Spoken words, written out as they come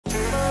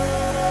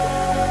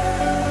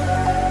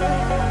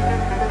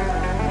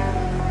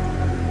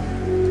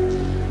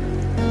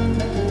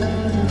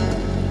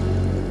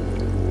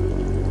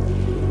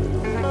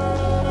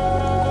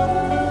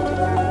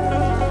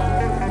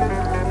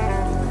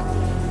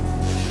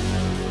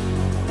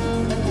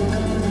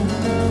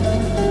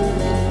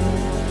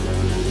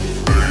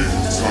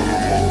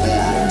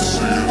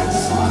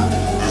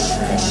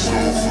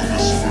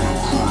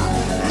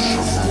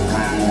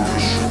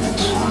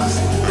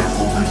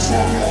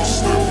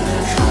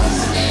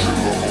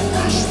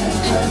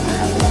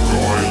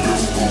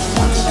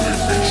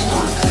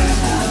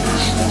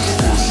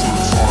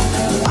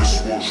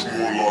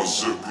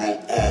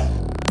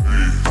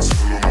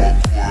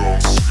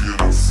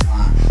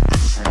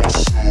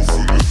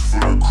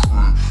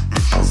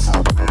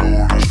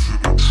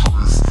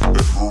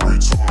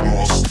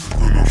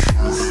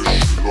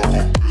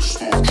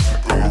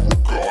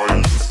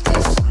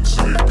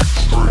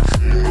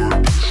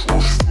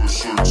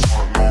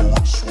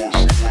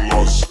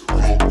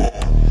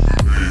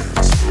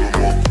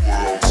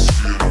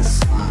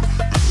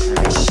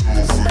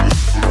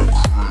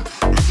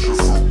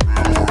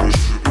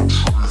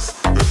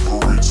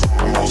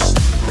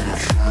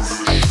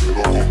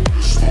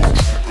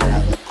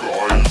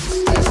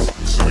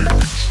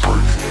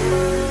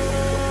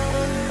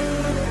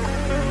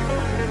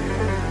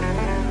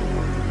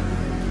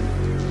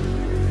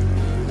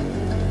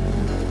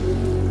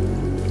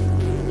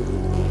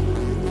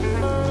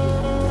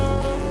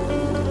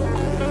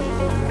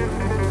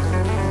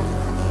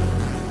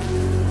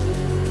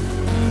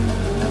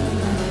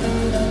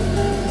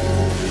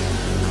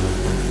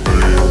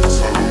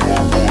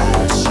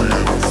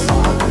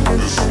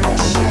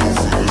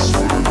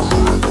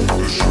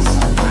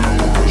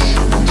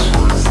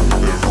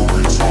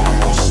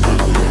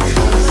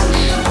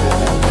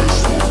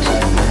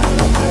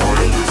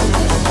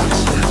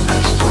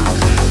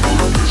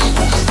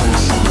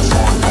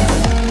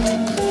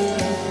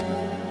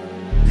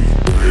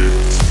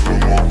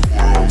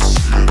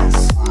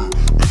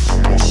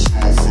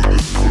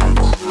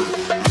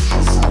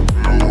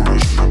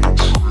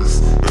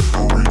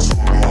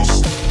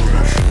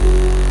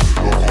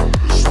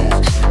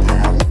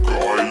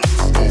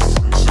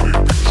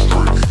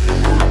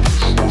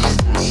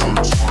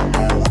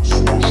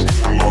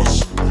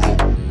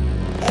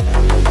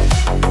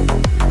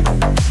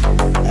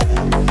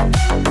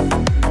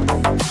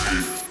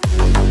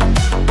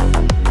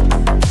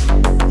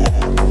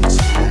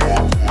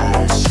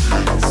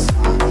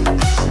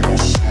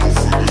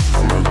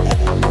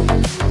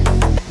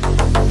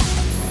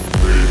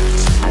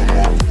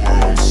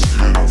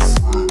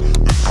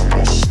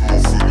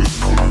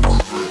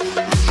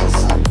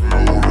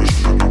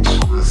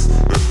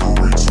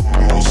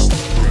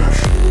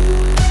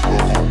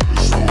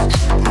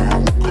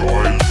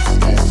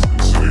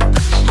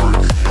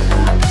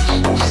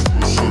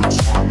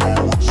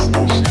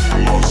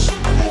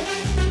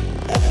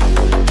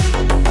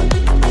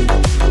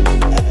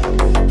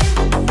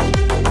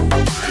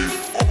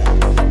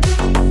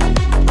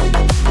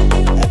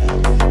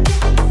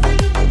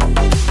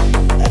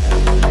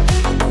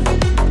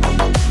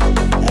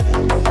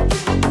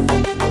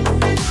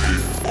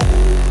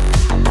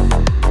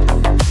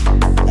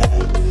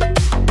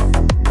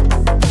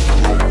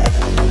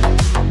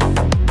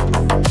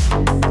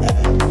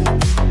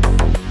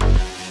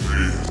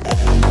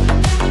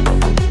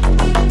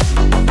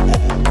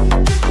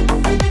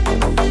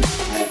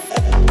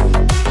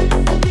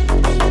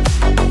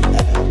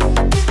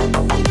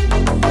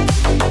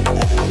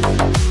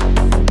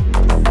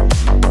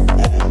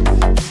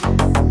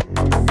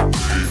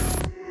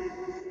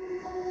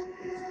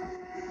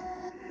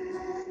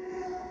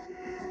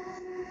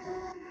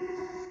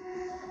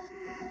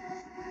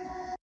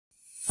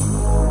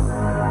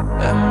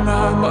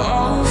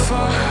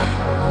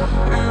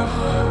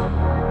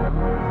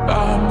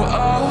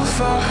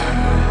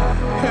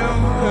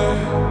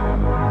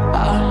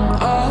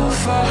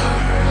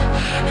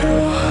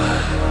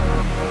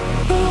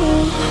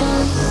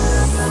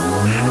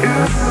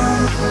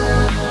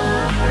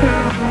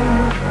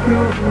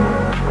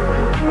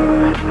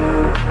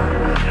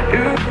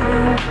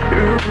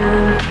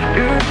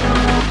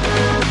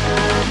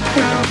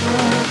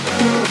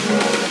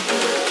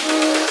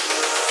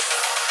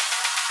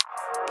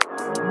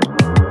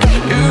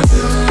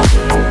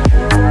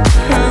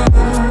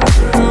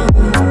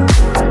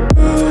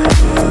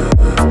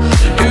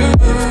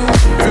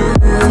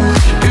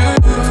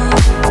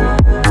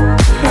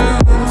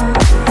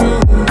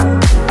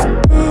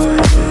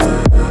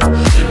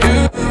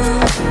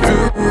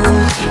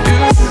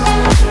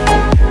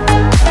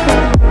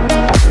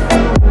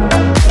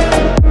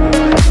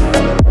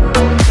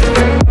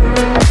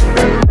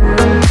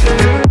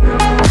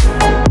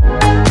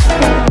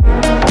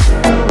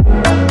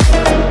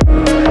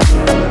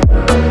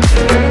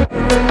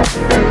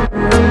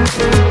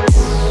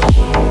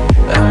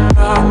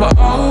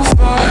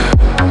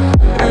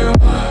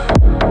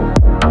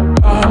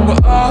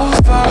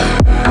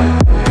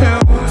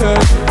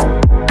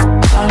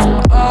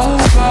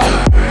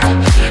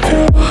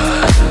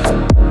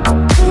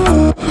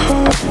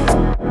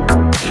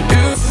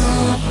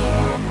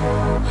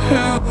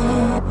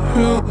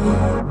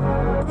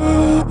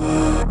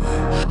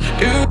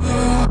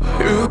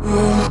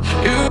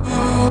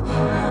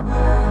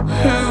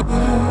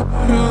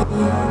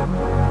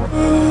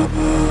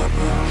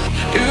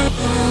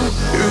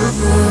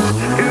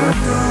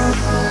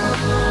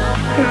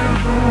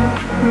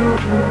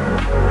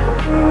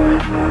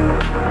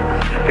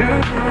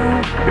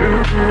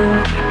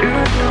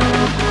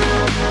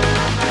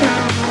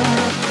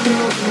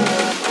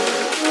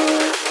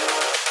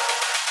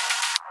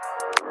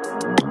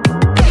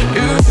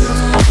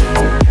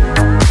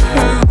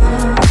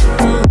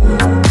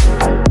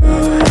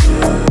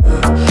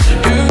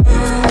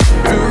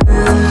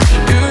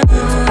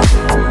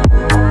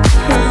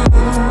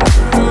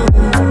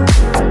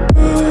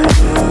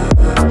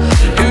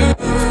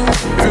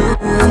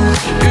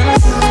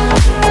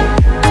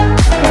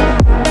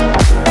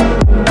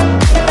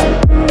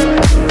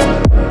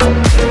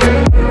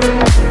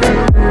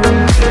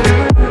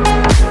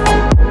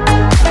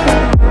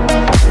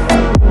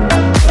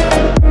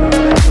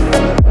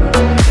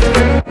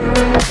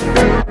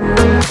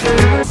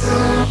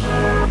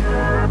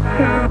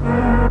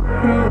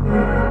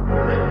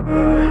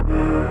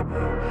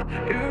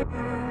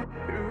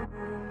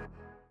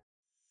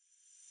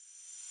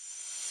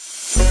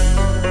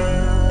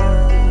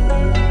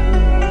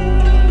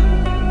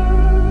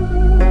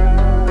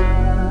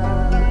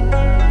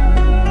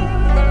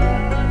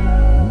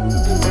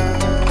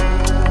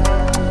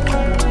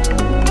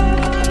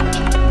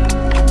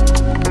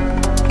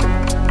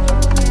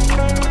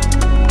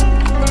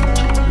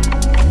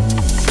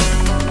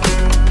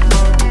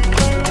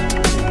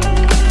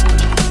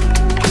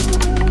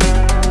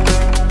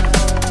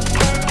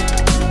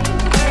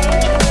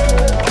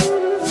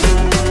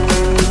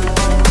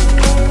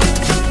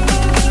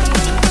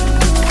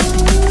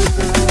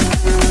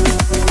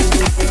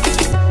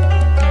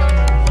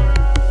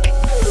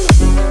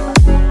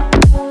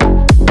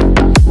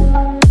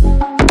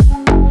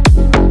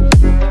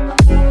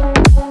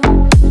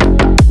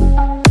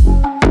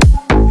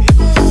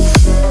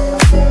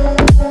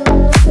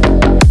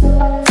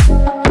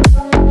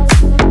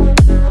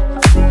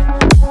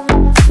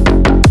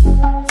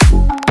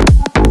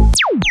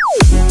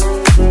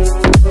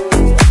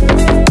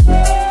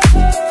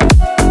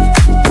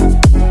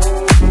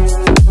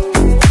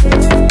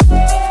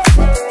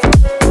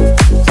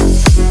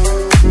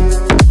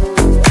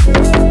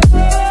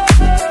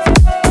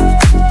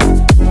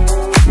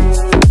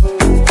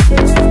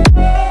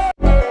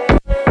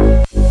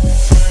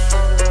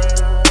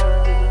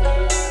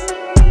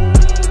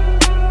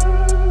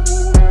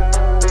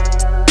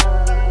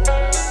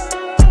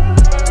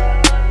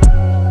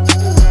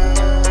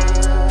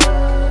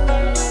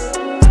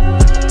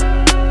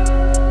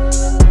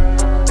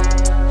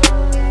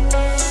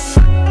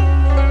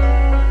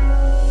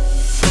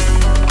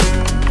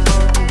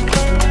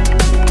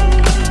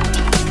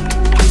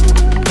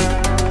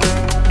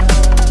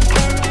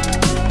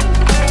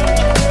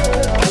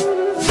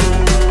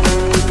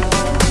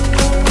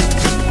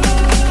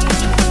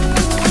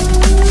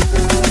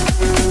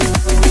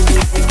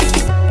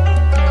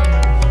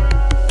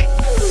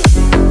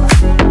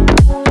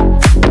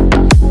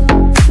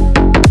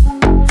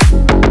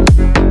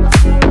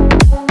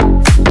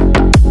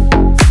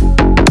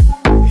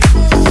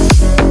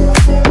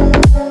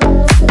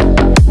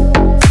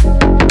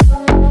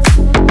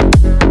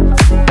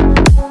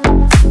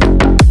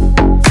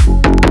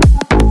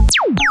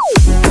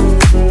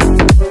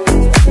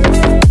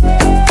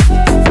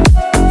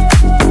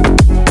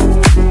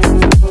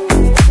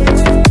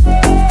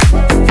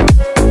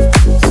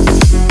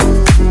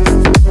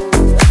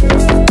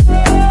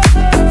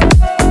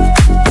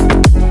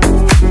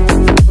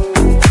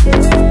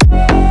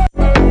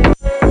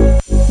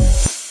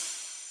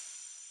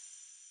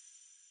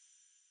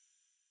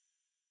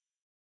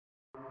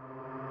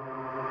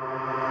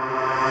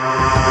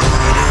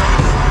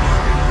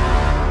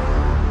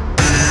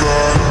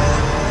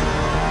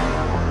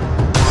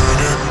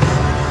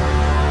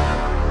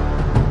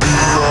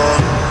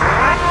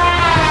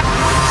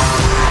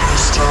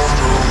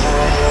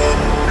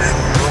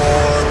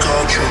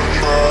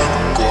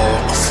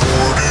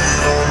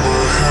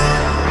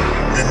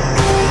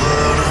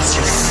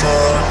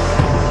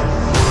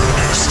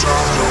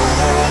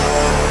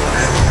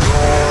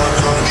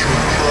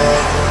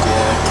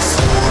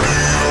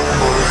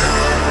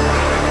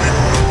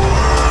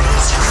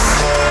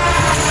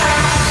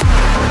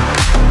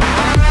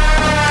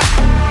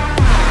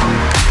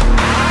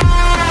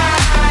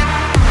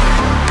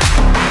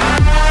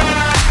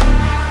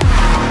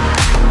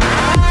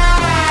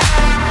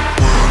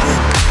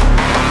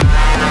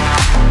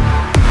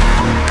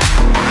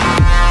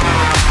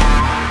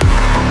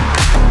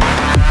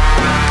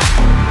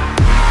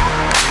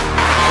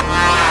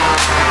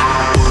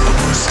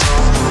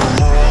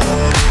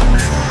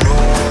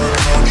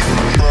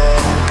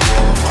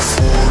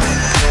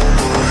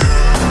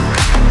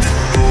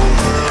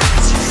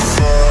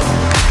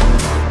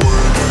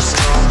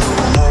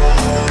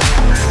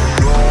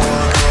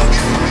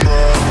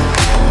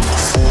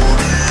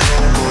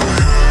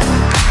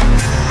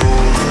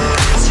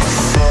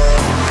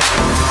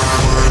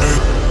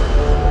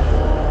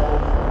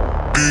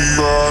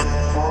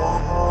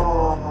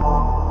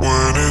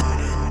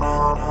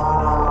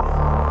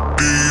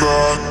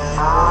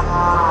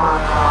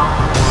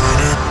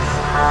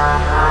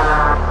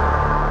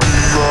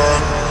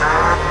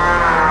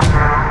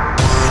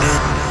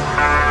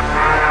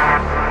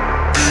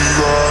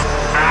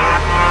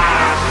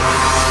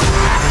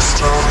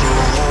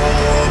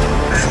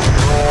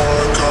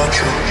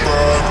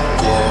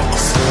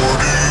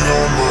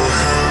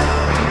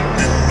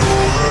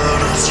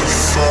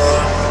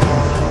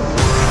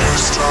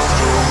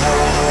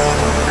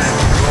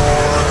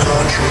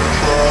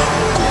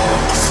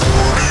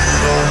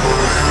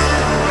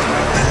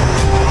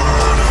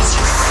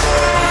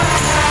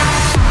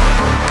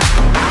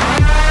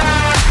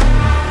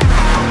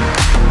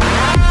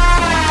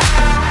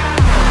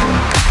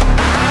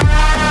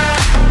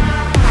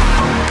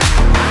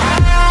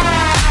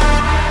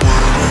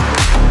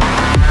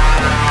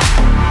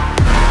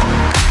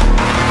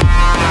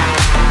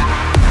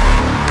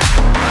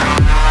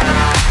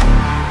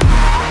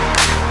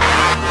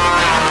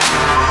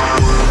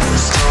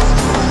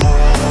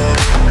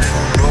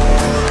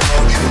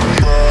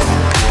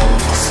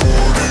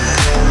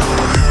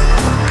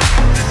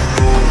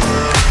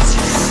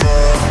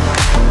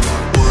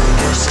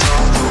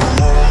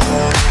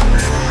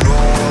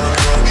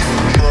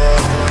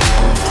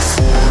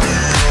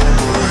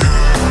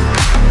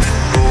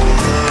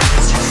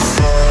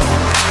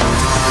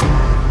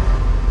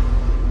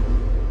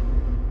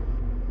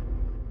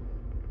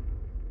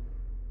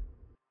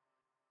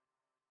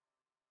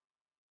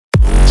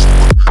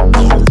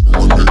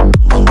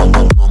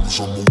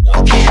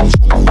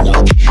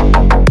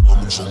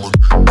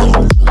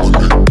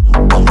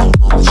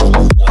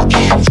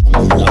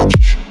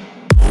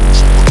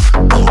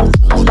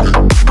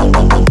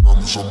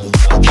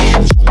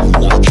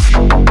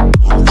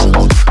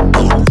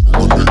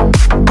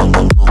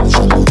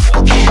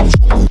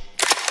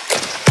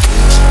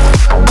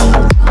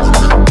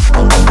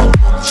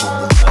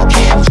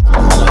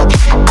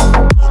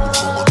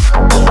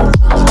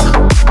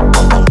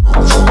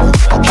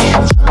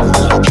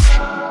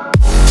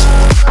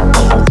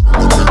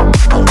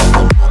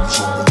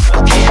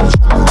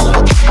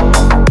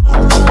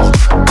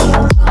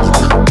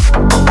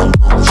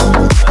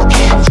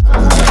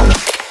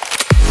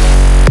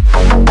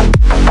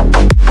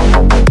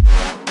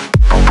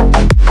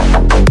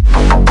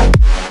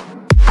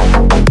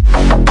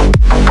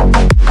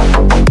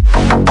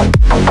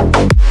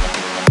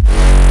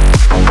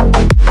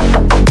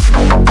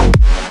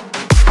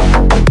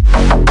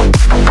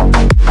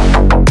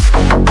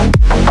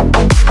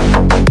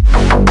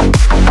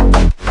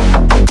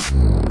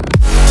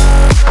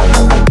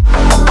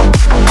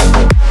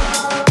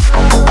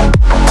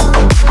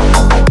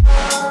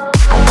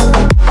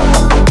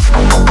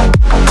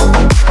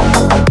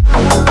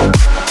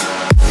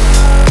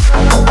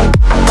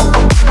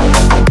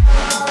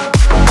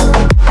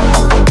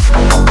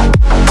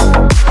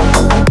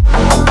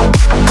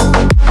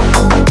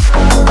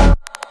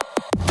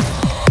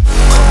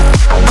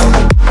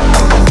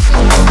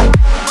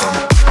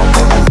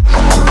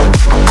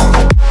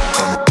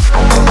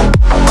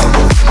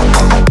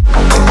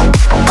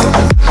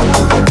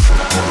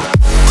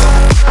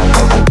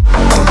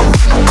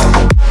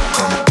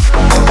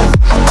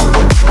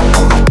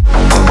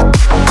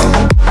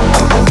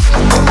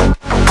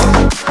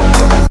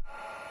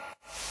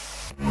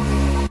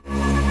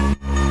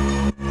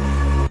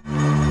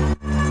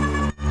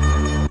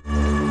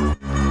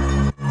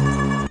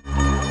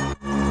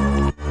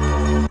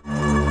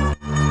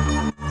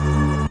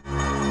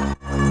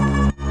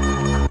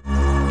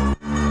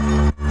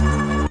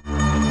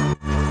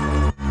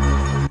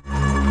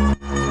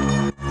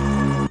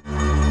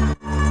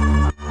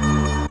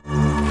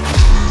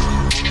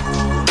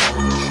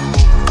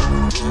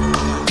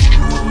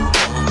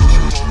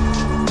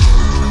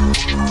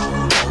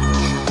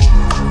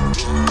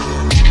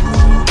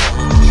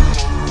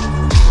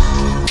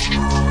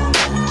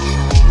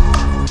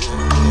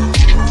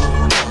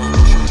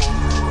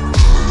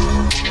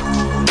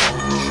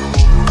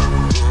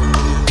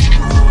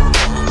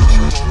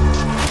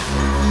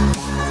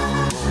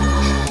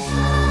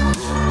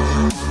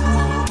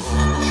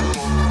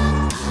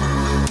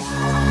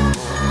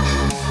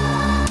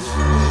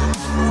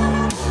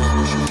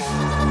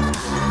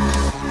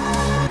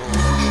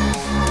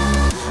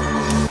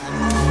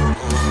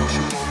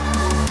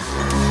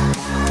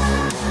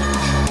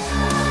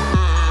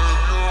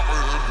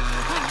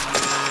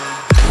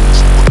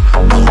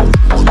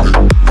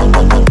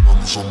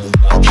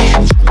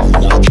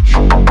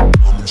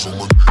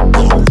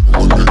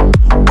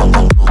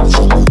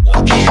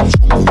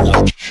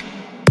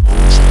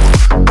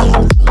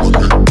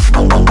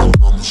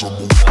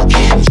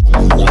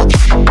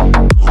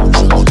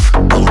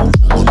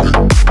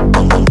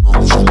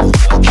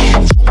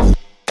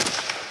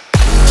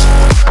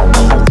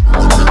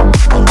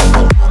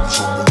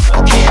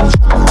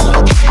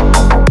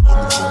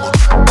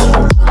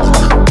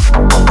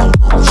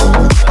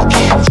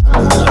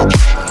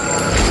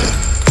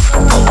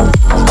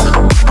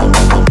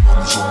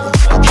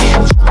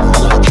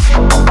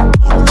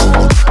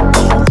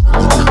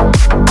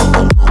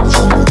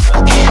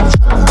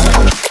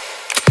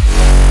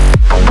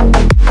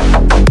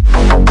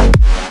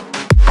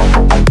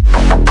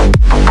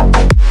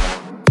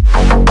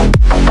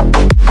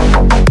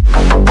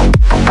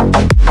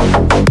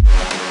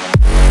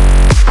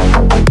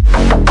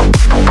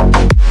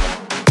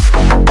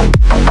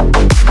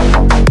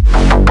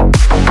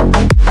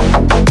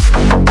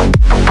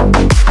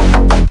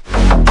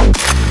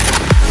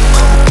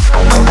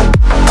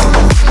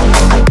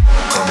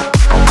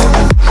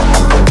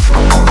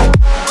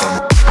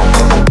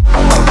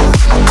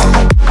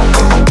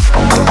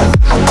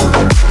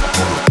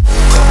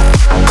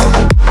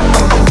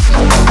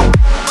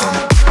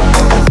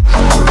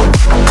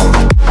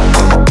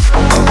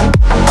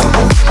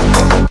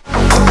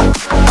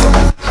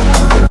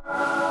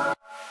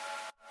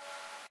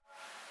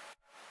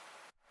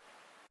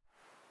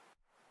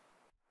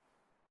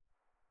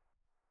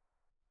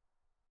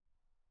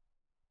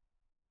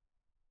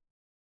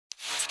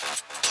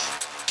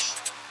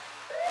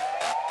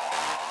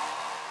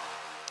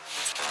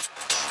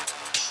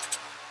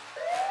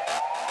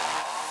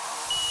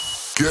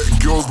Get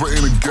girls but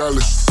ain't a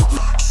gallus.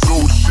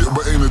 Sold shit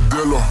but ain't a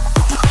dealer.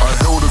 I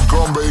held a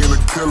gun but ain't a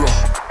killer.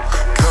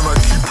 Can I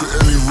keep it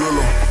any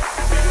realer?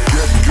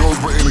 Get girls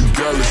but ain't a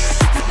gallus.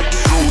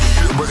 Sold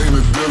shit but ain't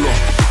a dealer.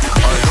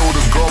 I held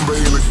a gun but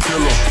ain't a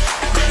killer.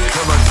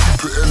 Can I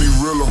keep it any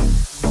realer?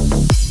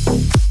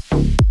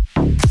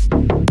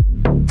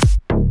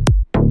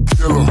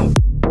 Killer.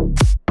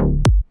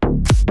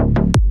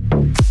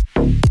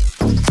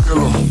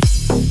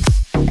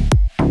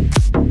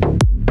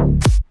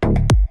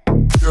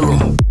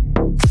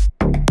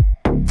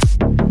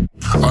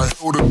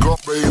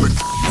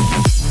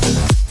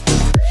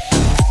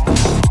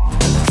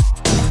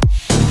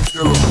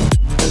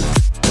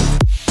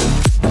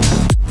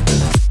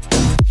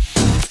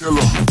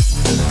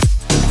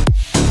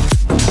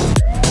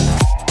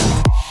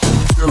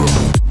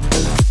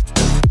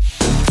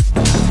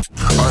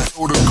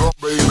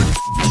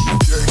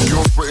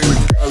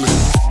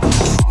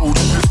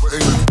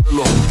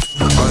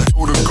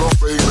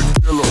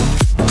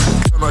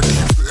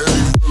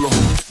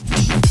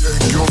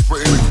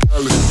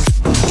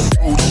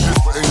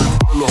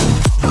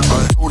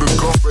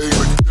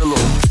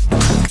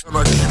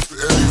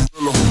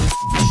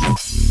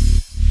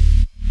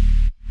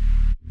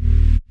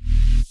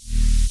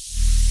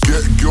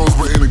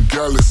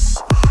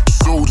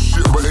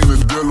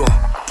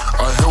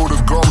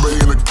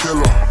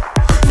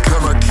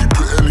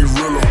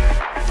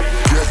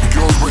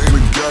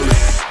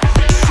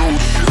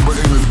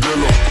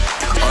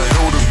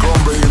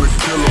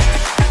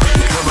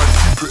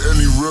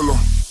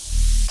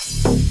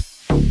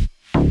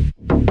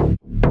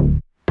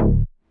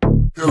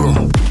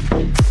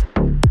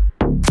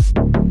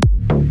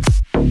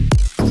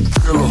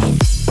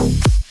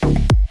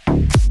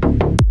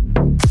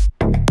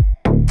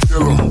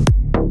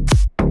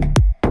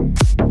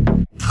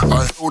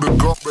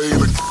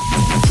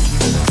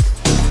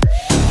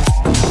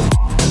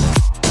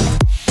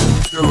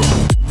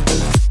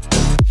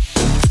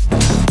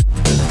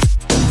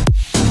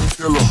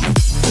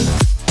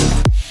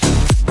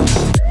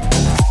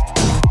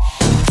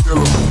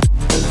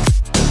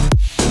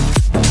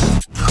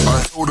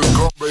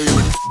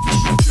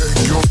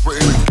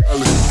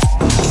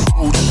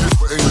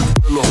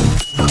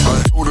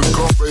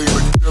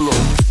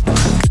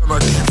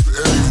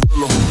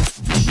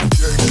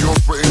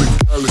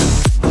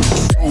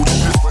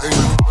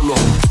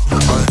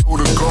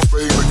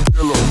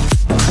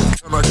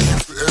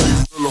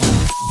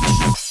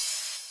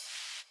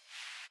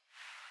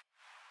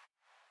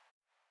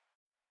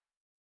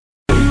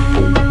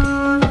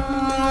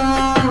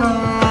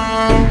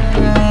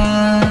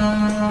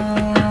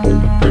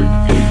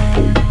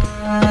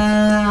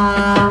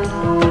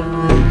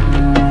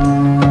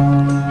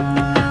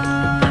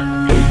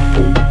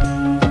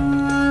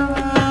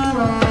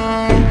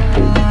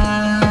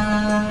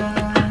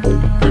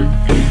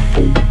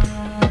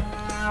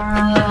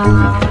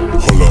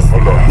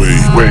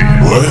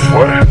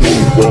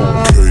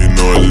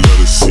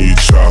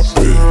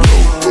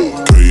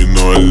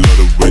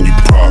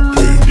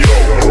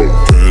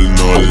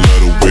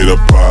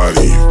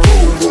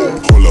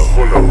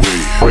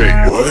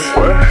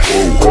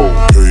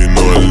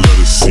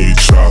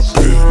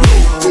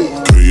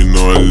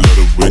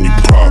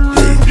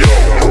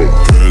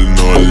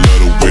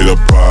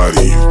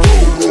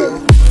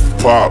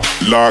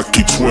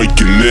 Keep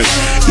twerking it.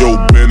 Yo,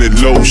 bend it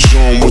low, show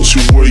 'em what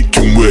you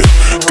working with.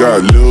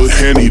 Got Lil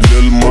Henny,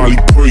 Lil Molly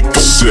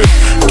Percocet.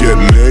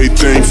 Getting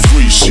everything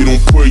free, she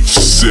don't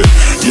purchase it.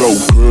 Yo,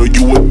 girl,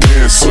 you a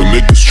dancer,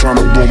 niggas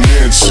tryna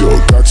romance you.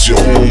 Got your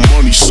own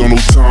money, so no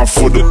time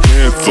for the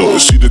panther.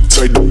 She the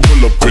type to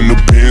pull up in the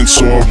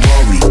Benz or a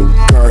Rari.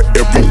 Got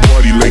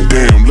everybody like,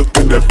 damn, look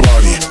at that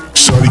body.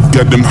 Shawty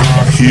got them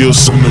high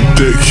heels and them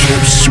thick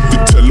hips. You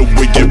can tell the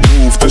way you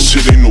move, that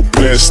shit ain't no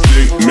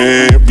plastic,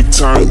 man. Every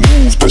time it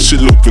moves, that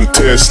shit look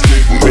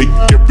fantastic. Make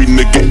every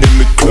nigga in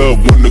the club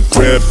wanna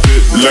grab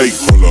it. Like,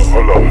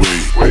 hold up,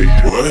 wait,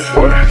 what?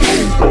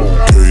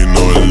 Girl, you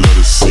know I love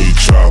to see you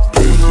drop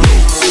it.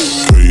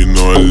 Girl, you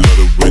know I love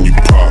it when you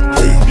pop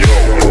it.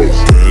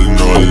 Girl, you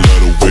know I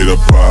love the way the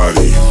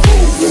body.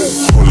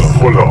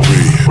 Hold up,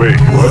 wait,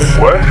 what?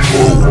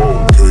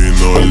 Girl, you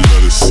know I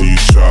love to see you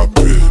drop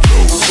it.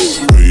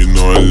 Girl, you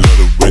know I love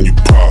it when you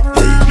pop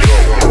it.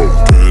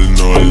 Girl, you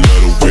know I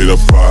love the way the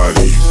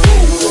body.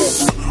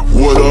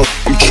 What up?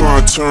 I'm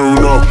tryna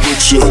turn up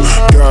with ya.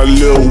 Got a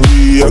little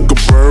weed, I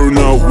could burn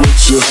up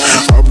with ya.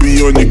 I'll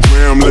be on your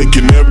gram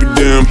liking every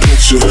damn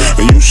picture.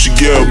 And you should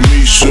get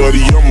me,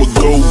 shorty, I'm a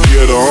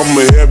go-getter. I'm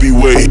a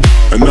heavyweight,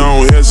 and I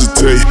don't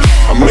hesitate.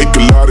 I make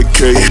a lot of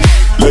cake,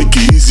 like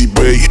an easy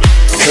bake.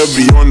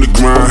 Heavy on the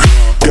grind,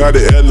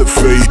 gotta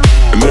elevate.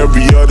 And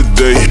every other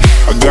day,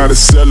 I gotta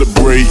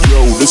celebrate.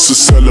 Yo, this a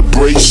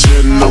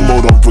celebration, I'm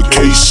out on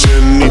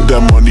vacation. Need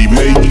that money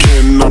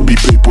making, I be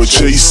paper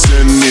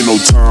chasing. Ain't no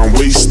time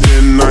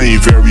wasting, I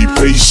ain't very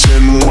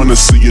patient. Wanna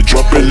see you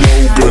drop it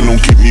low, girl,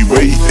 don't keep me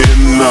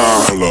waiting.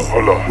 Nah,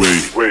 hold up,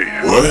 wait,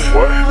 what?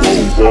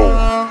 Whoa.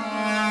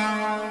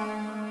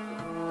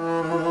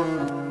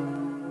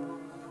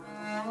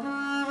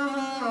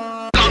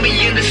 Call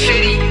me in the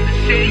city.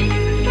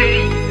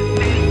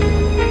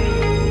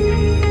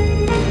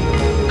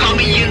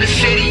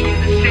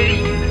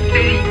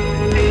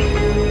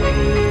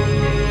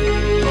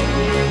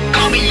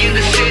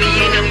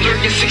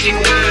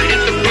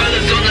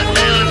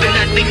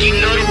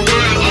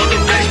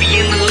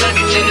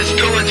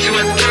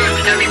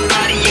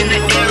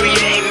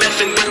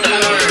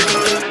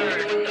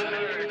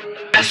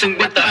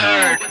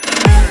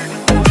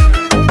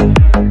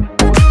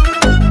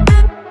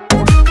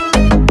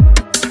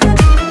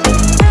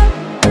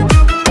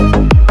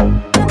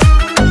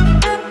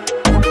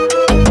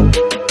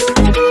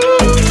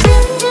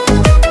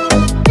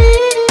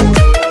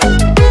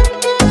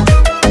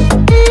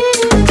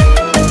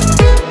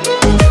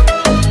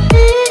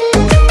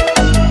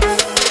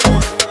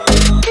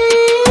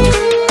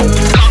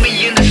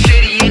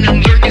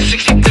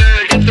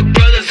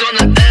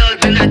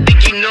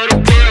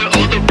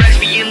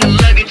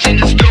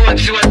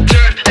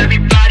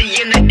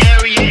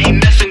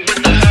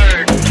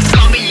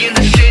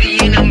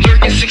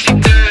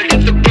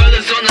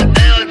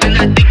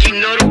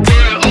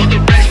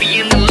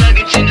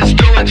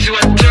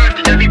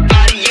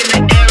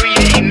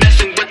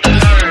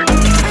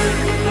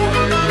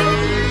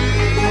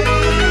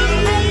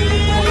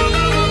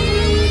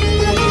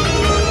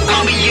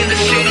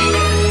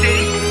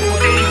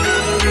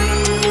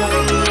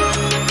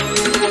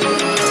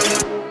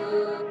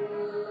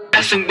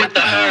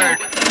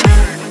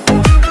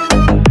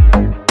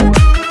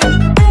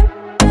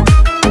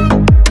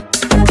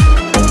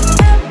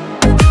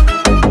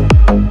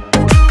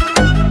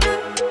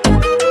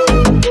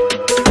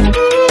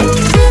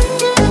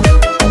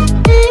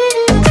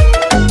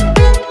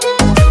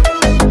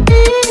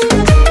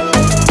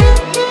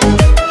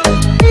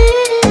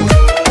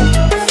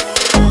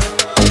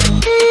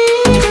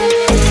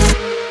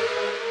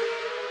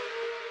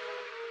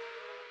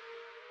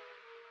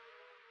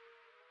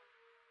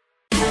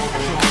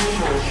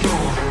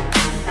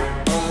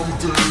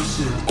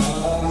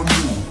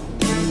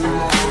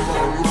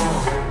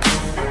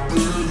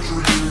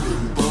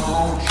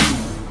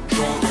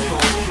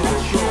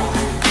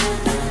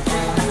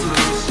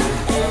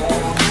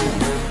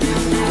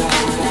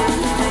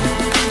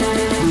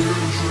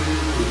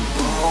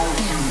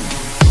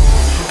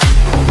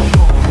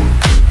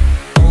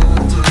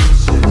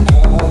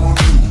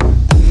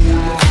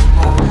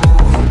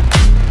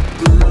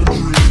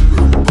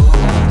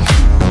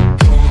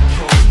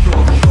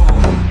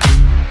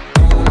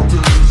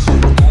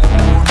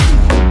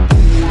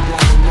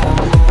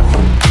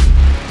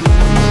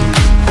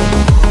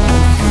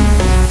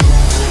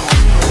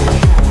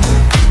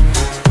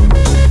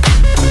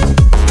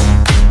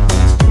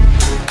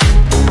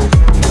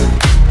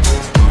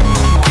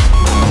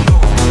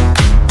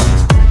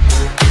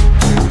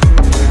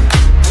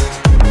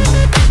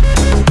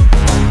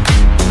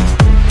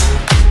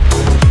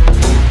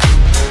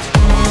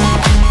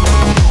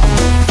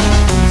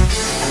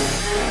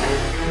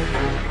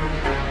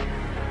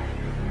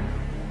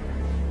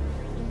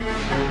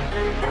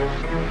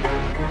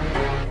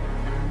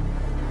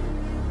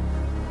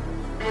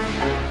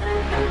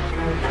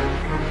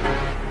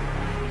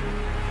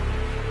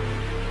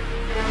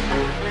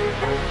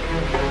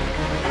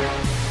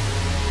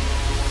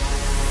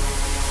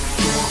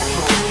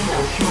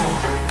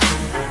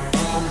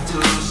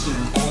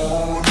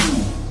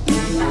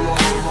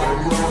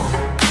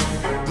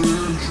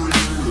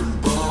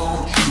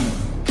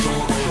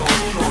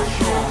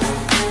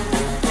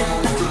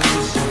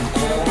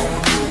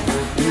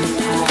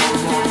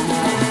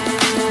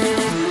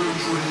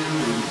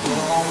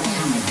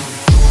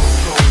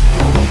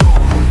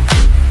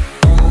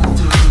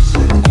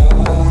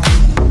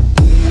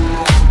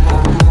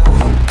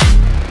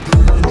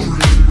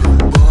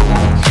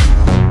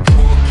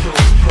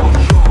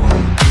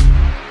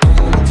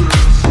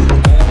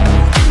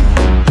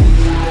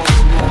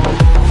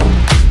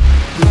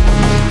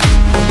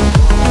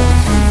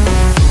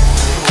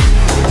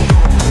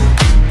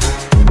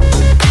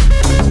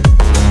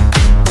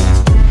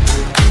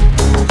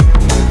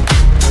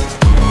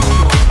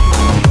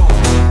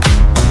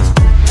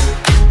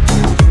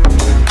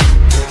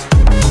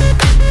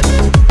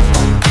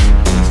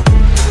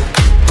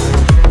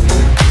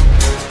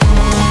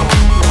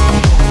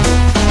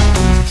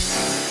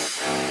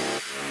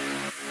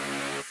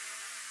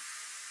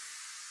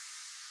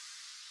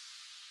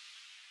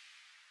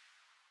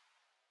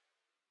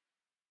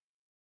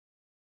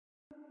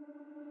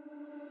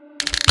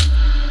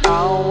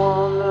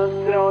 wanna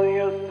tell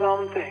you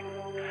something.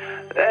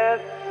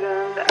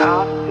 Listen,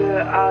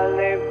 after I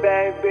leave,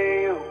 baby,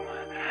 you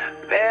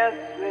miss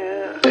me.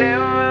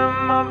 Living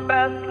my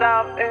best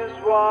life is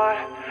what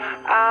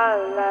I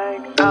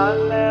like. I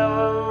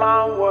never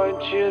mind what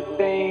you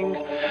think.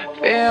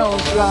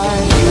 Feels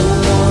like you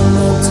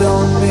wanna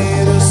tell me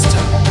to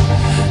stop.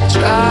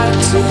 Try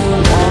to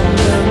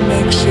wanna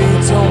make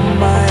shades on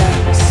my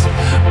ass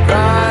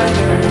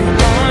brighter.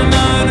 You're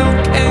not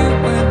okay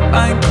with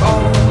my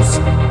goals.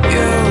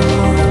 You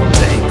won't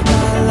take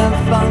my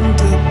life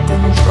under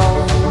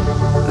control.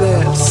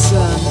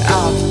 Listen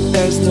up,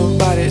 there's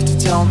nobody to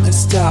tell me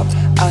stop.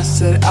 I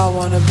said I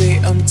wanna be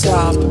on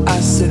top. I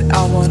said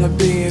I wanna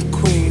be a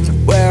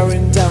queen,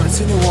 wearing diamonds,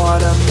 you know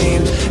what I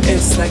mean.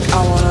 It's like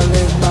I wanna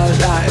live my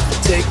life,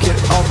 take it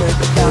over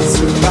but not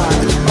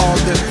survive. All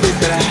the fear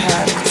that I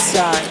had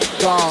inside,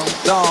 gone,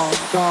 gone,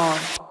 gone.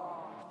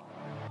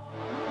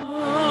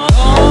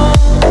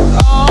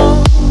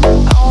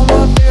 All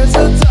my fears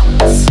are done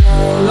so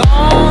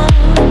long.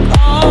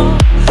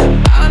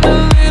 I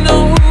don't really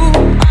know who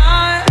I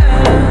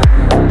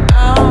am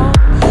now.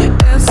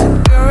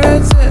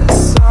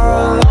 Insecurities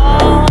are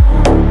long,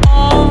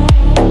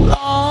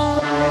 long.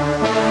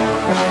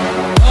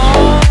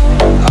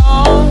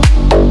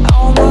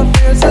 All my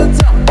fears are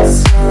done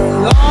so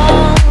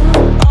long.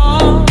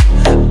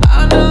 I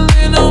don't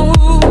really know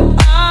who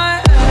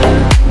I am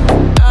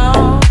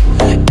now.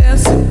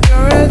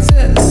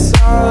 Insecurities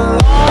are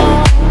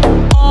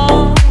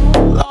long,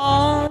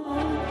 long.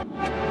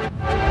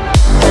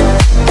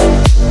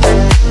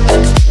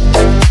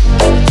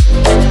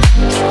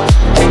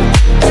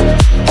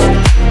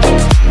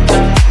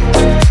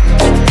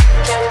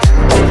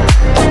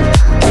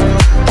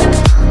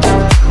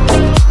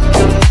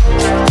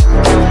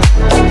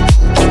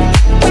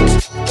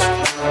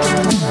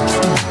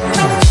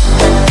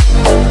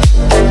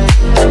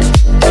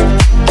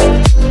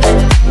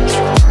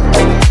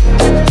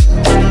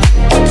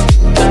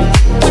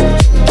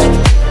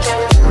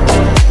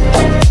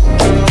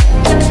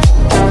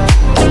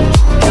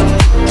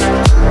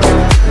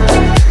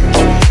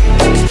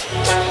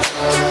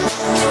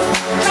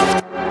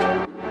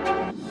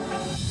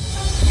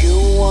 You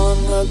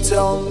wanna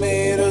tell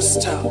me to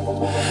stop.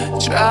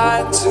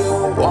 Try to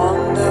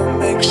wanna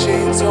make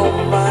shades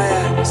on my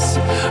ass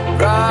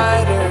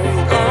brighter.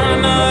 You're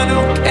not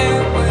okay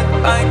with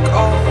my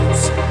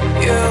goals.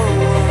 You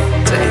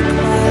won't take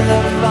my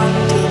life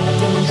under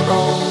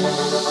control.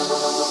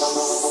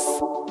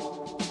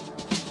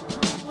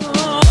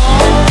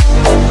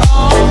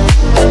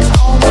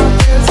 All my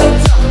fears are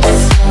done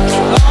so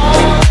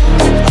long.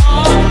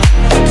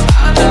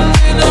 I don't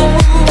really know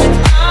who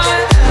I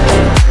am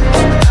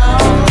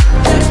now.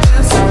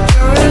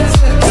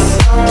 Insecurities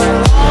are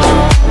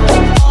long,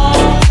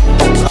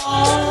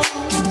 long.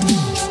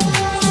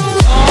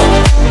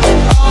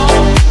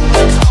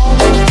 All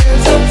my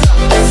fears are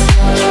done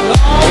so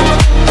long.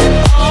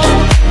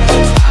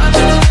 I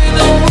don't really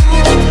know who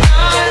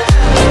I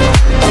am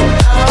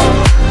now.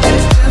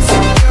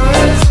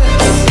 Insecurities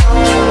are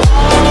long,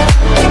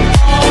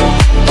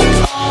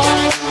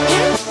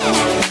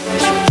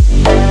 long.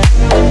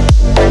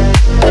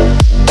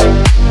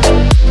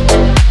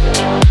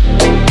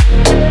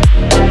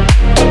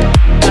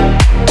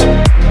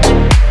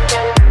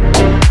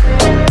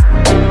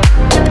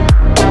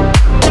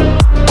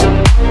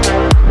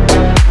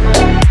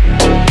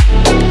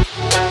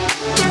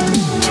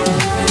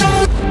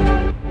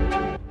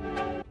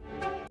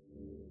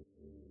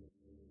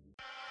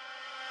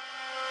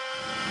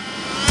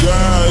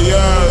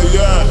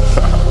 Yeah.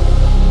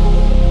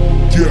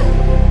 Yeah.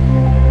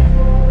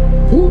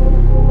 Woo.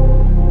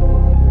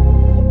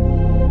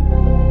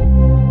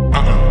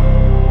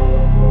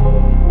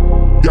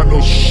 Got no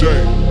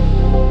shame.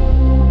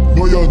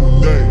 Know your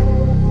name.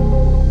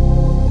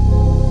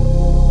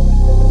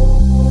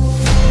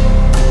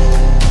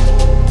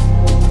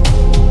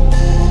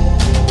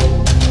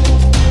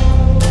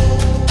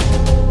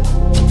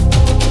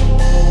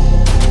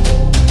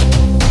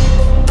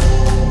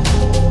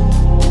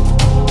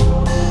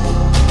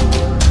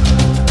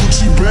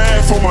 Gucci bag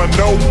for my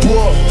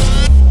notebook.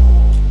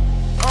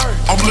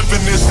 I'm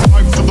living this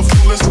life to the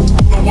fullest.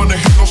 Don't wanna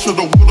hit, no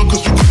shoulda, woulda,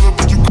 cause you could,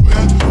 but you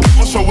couldn't.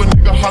 I'ma show a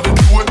nigga how to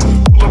do it.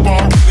 Pull up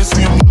already,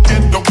 see him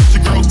looking. Don't get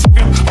your girl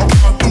ticking. I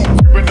run through,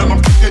 creeping, and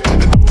I'm cooking.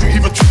 And don't you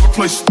even try to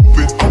play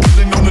stupid. I'm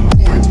really known to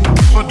do it.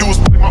 All I do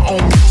is play my own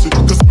music.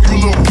 Cause all you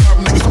little rap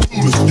niggas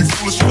clueless. You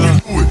foolish and you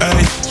knew it.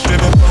 Ayy,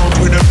 stripping phone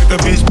with a make a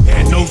bitch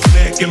bad, no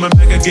slack. In my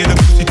bag, I get a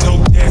pussy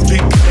toe tag. Big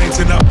bags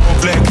in a all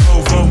black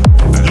Volvo.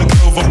 I look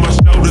over my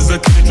shoulders,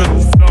 I can't trust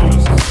the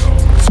flows.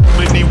 So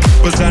many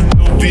whippers I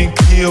know being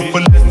killed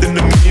for less than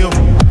a meal.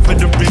 For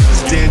the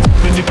richest dead, too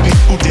many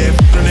people dead.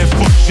 On that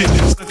fuck shit,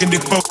 sucking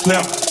their fuck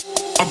clap.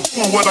 I'm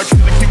doing what I can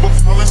to keep a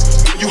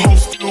balance. You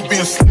hoes still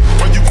being slick.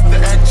 Why you gotta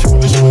act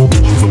childish? So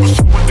much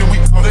shit, but then we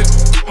got it.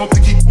 I don't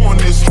think he going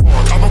this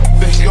hard. I don't think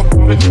that he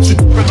about it. Shit,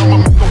 but I'ma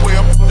make a way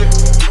about it.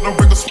 I don't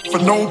bring a sweat for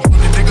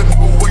nobody. Nigga,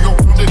 no way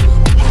around it.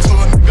 I'm to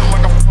a nigga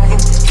like I found him.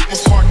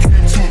 That's why I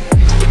came to.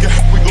 Look at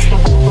how we go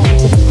through.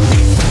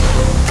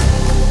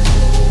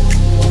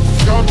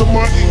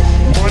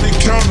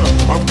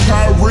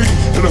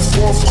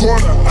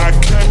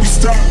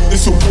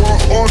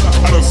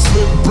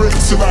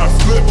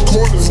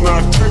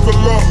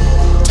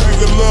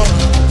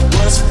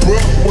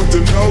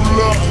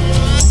 HOLA.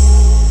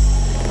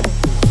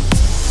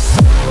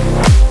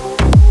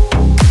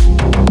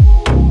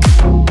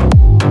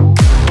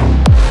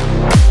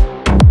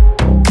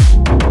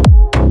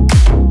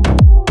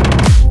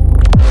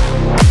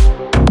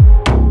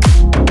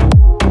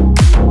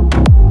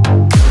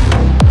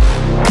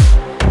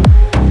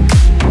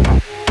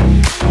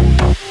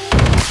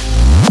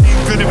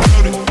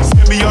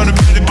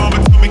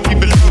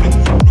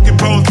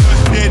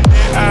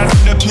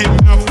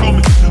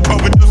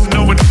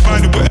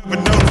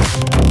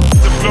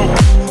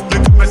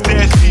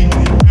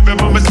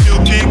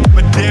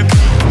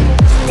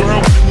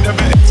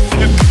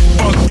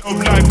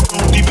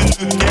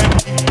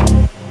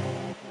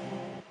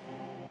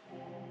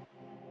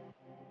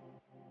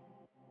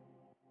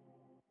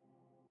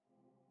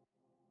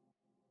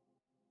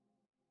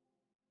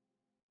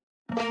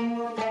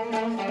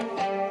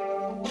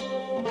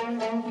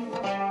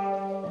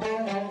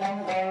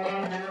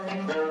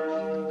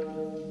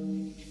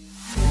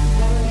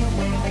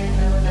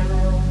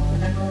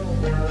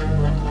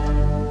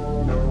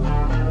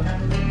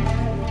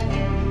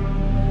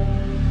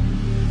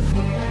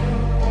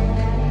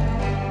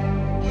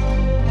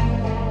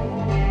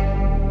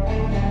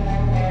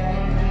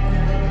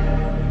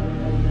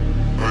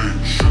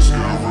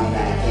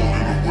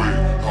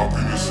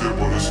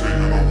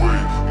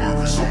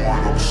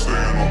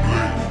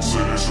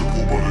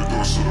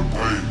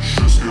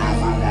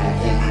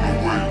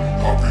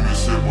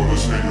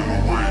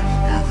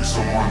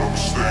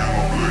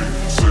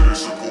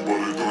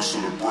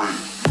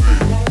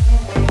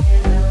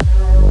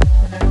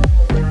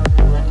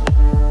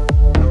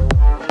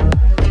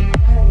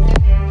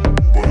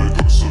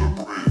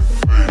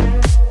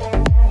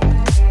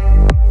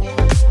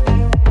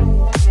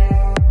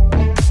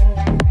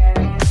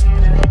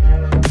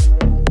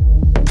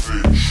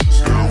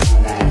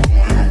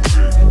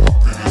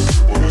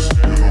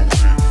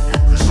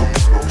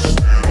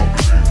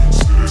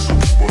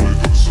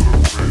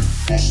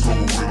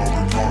 Stop.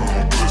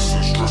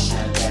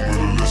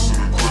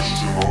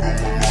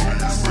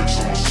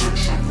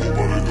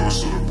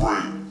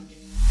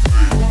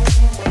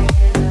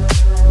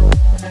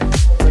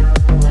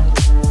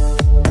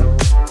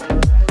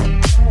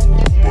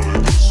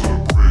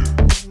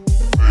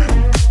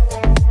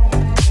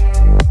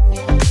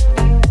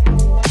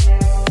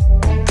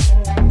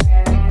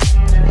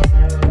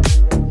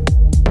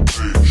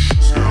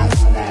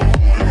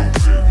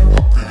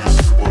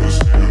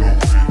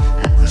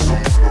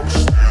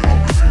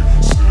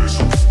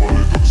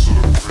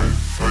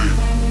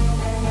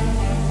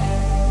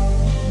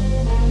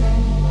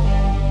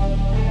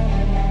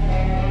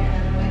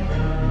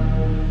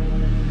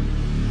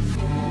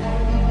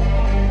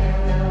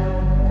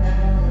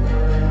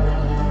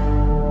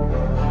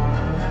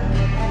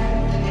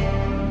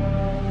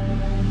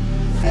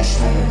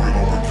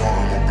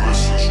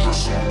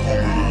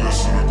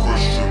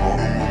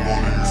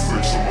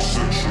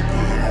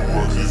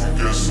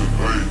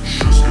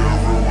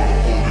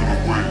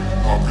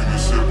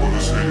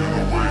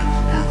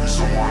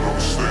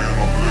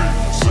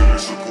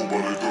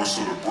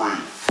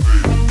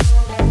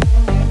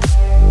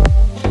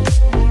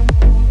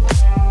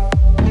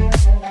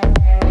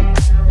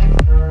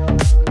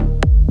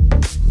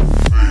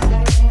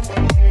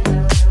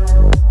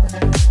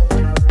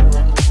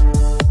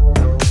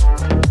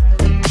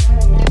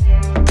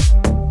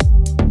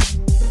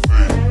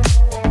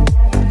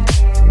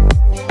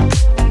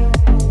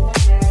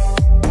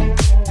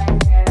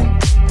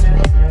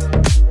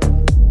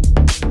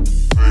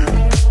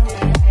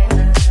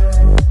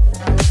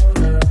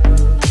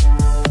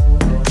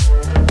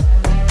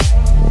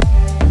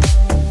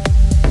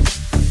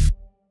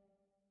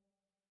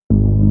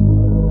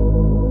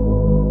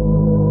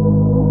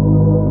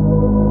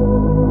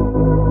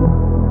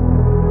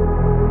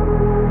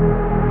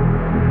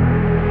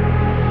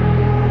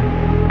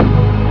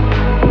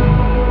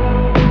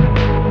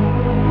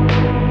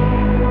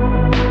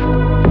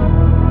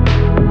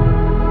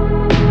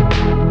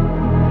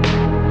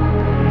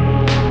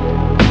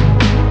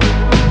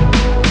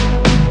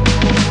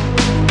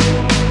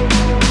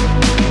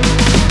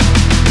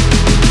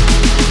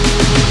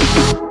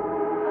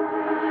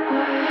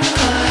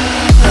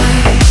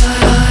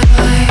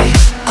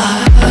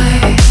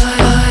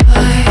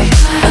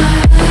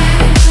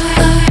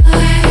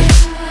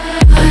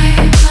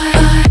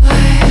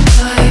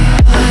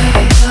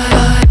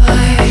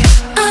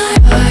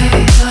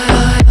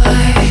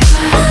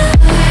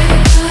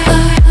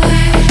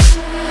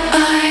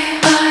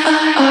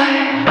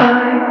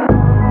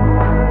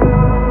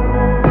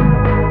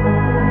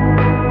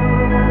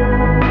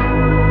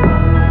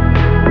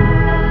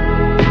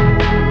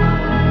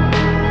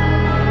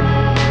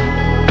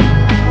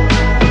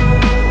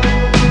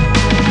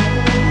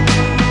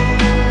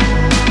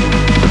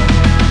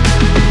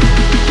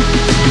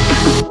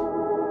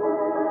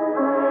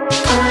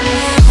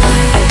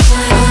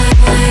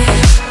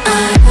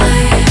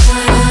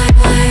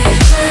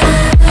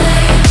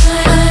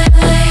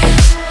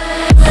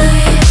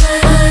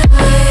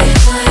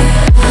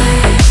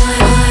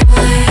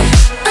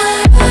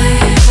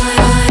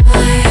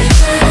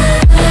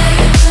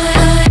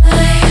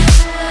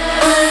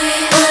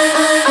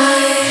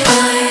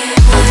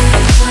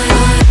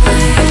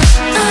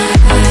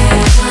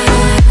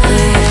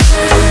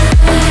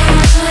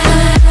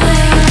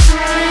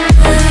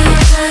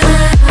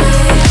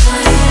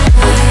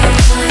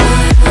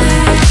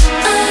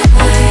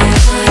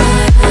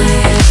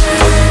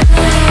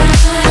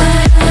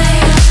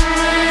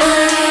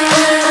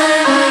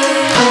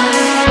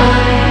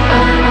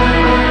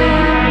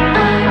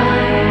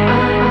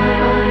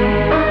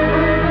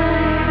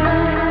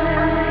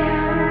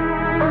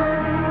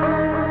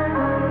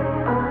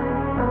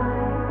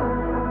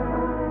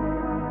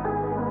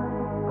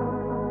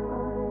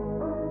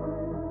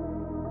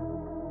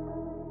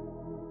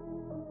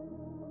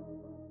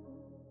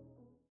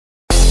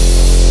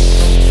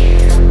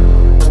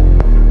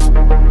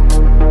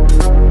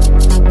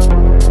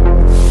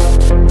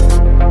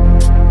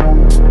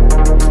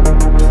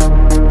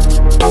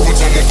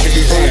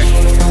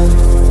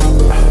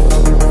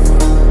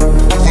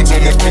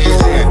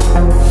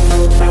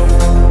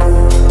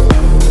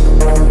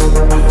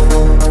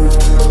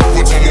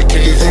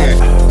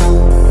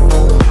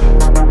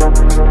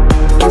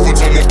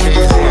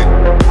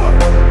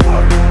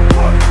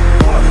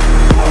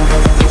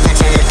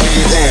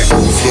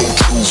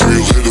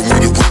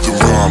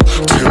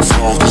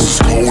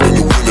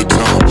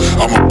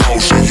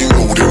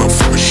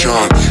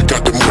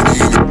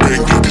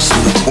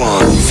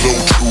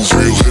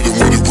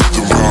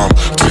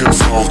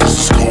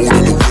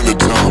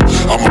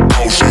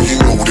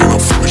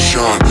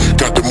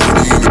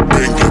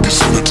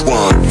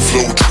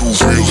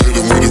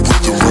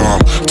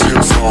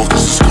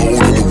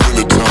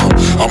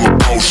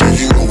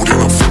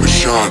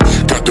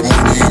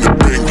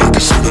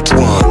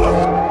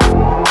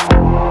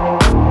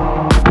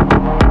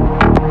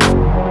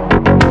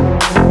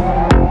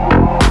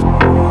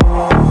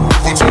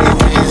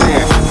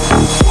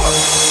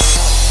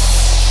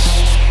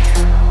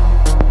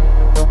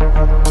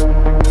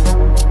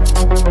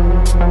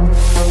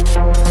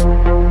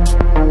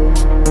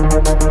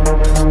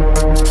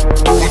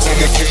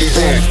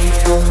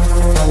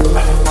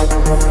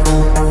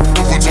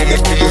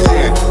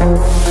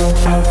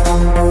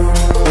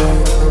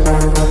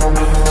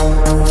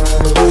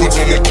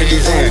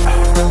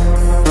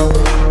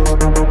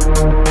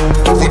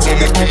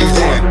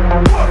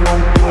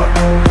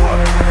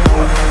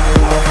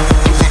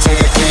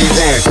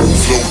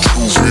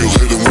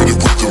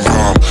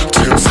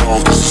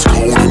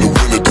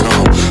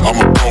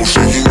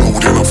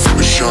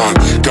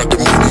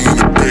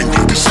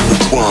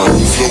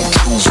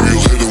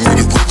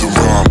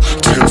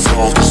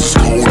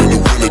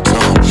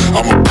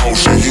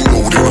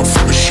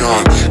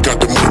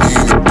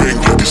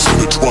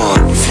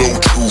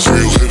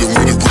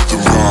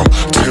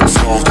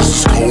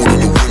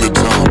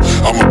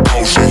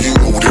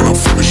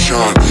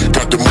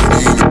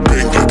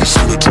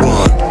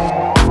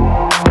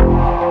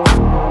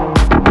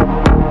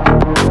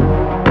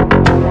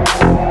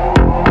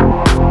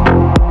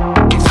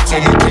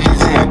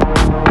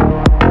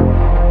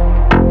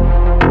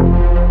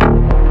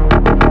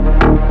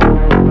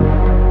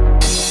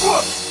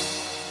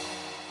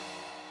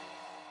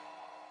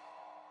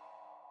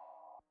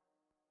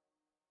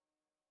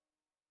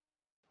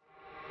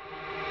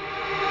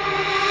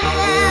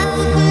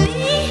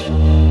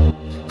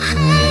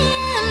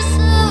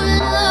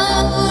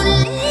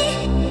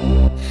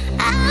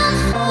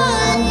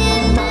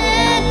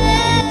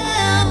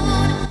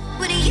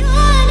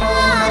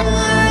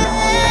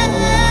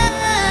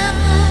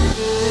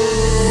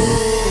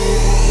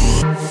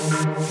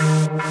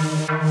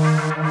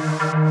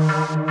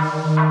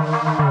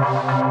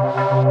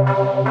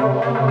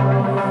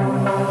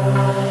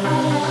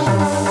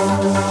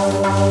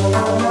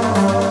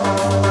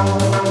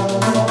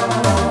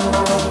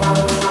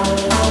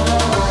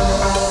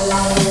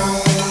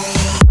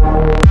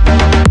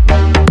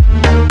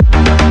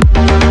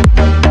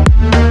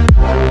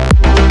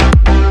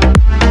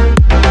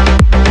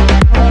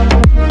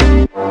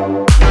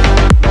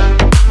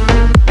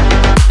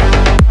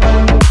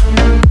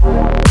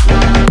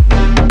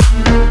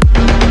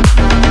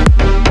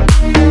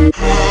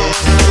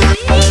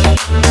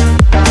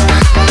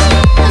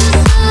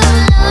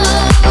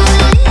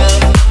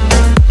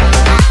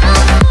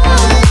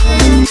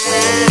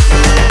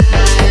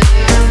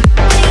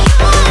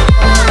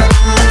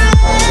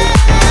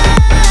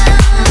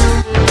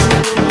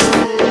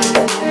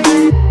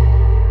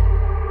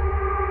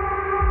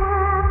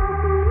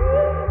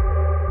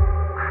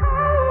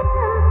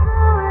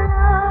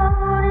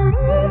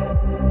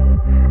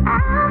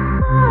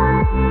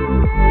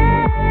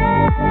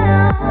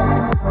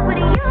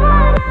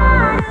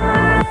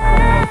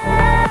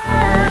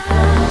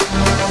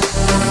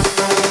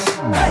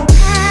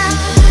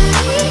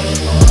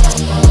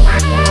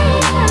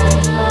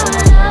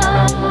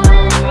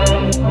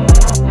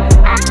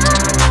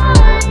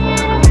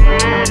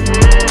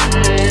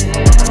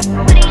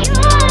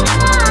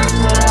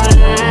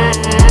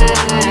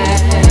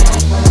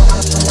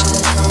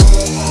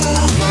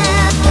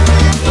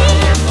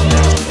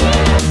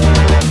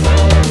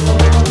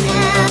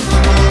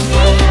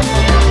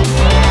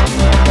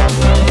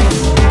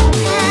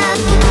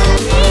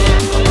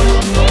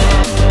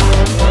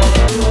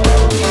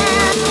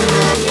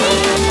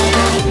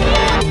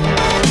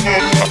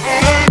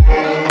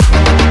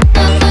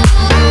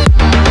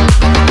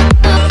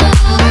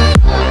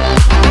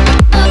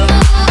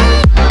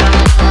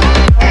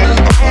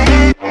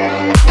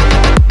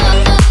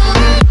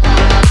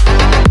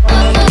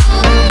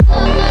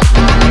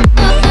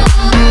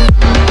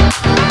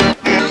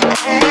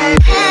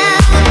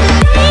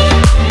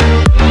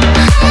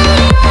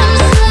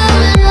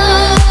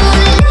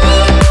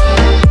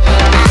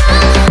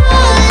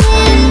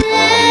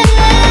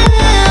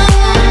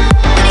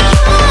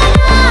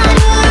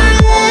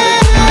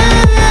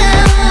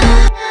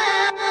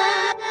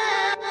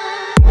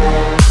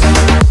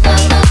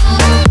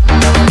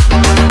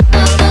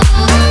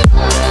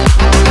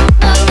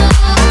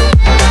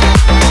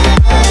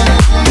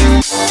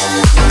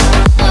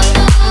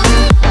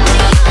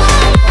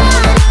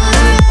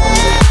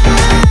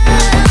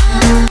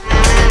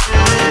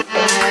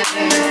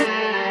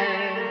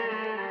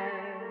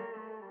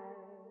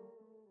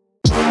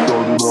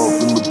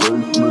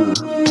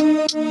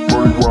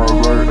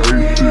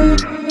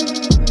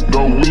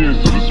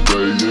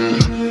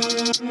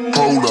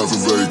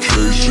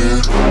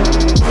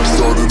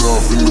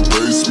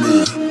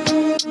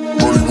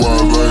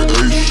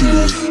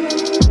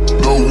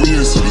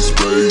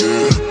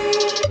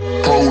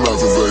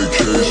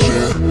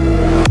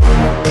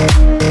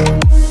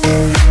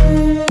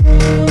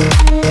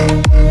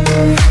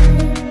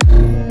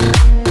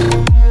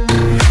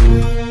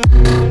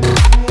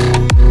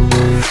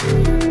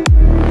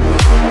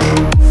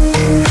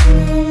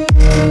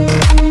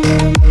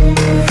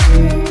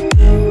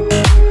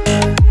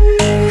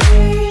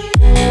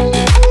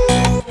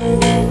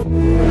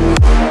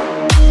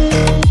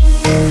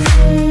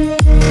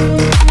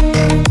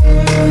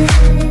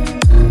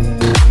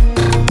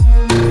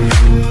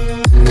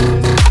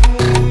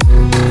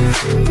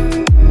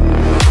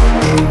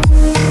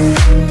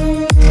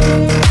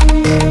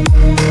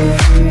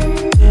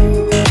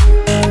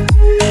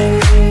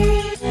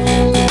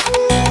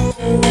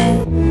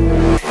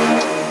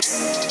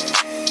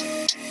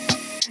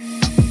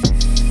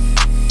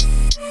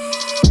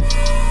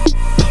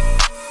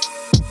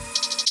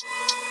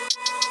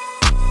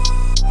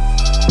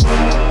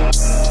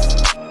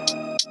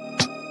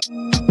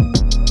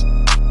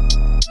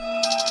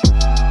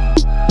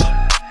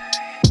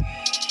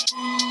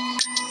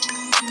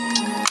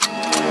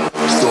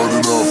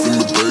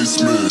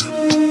 basement.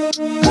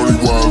 Money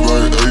wild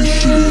like ain't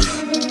shit.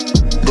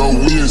 No,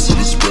 we into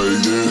the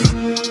spade, yeah.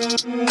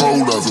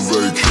 Whole life a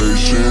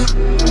vacation.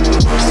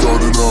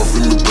 Started off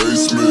in the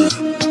basement.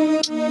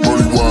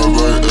 Money wild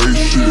like ain't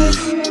shit.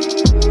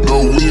 No,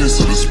 we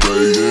into the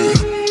spade, yeah.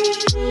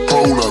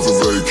 Whole life a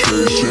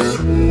vacation.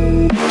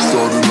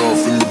 Started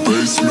off in the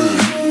basement.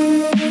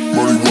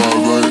 Money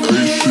wild like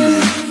ain't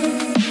shit.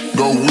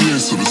 No, we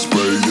into the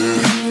spade, yeah.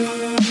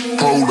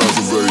 Whole life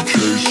a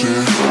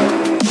vacation.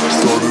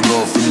 Started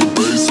off in the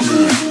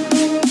basement.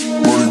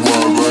 Money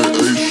wild like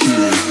ain't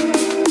shit.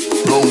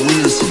 No, we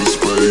into the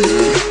spade,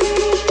 yeah.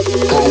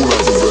 Whole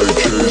life a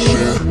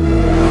vacation.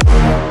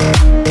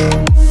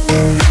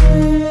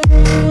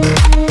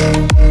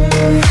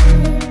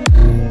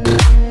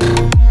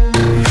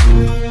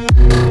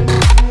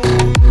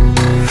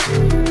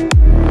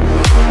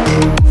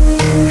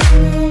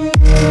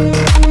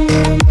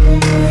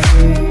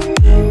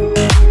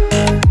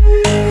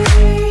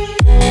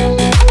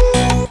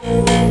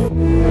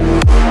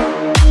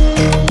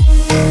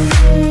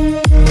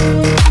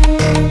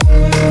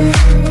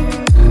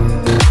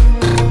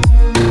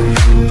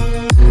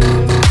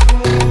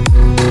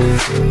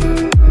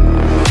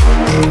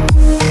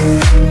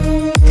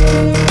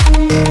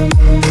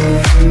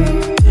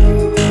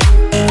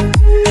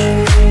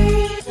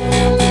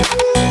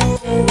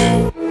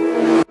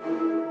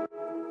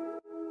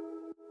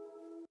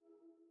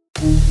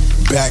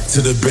 Back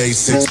to the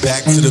basics,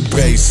 back to the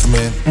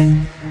basement.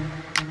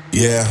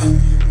 Yeah,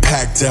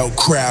 packed out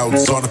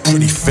crowds, all the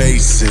pretty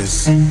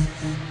faces.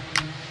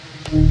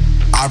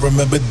 I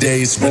remember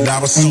days when I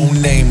was so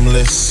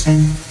nameless.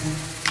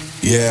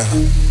 Yeah.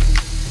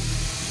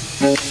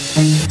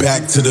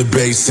 Back to the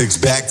basics,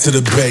 back to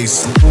the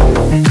basement.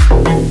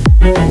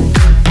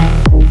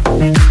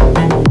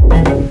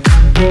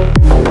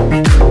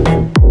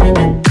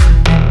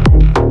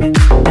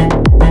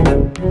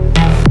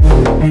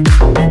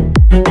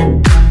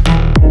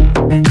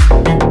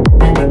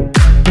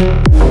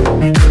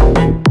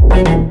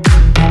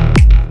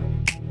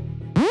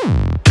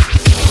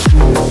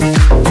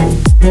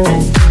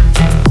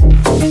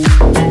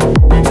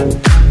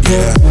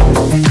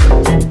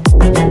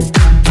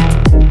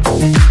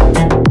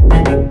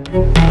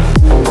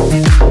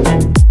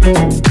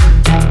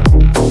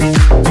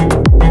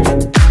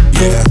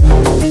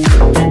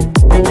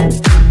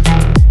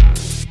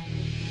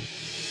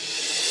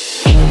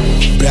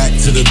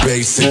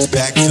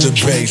 Back to the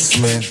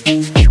basement.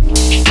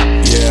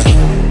 Yeah,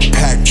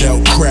 packed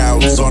out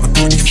crowds, all the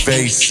pretty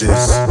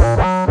faces.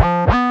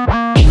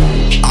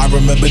 I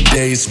remember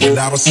days when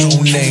I was so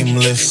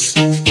nameless.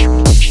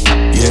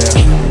 Yeah.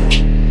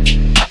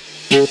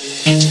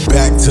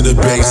 Back to the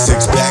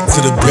basics, back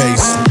to the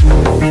basement.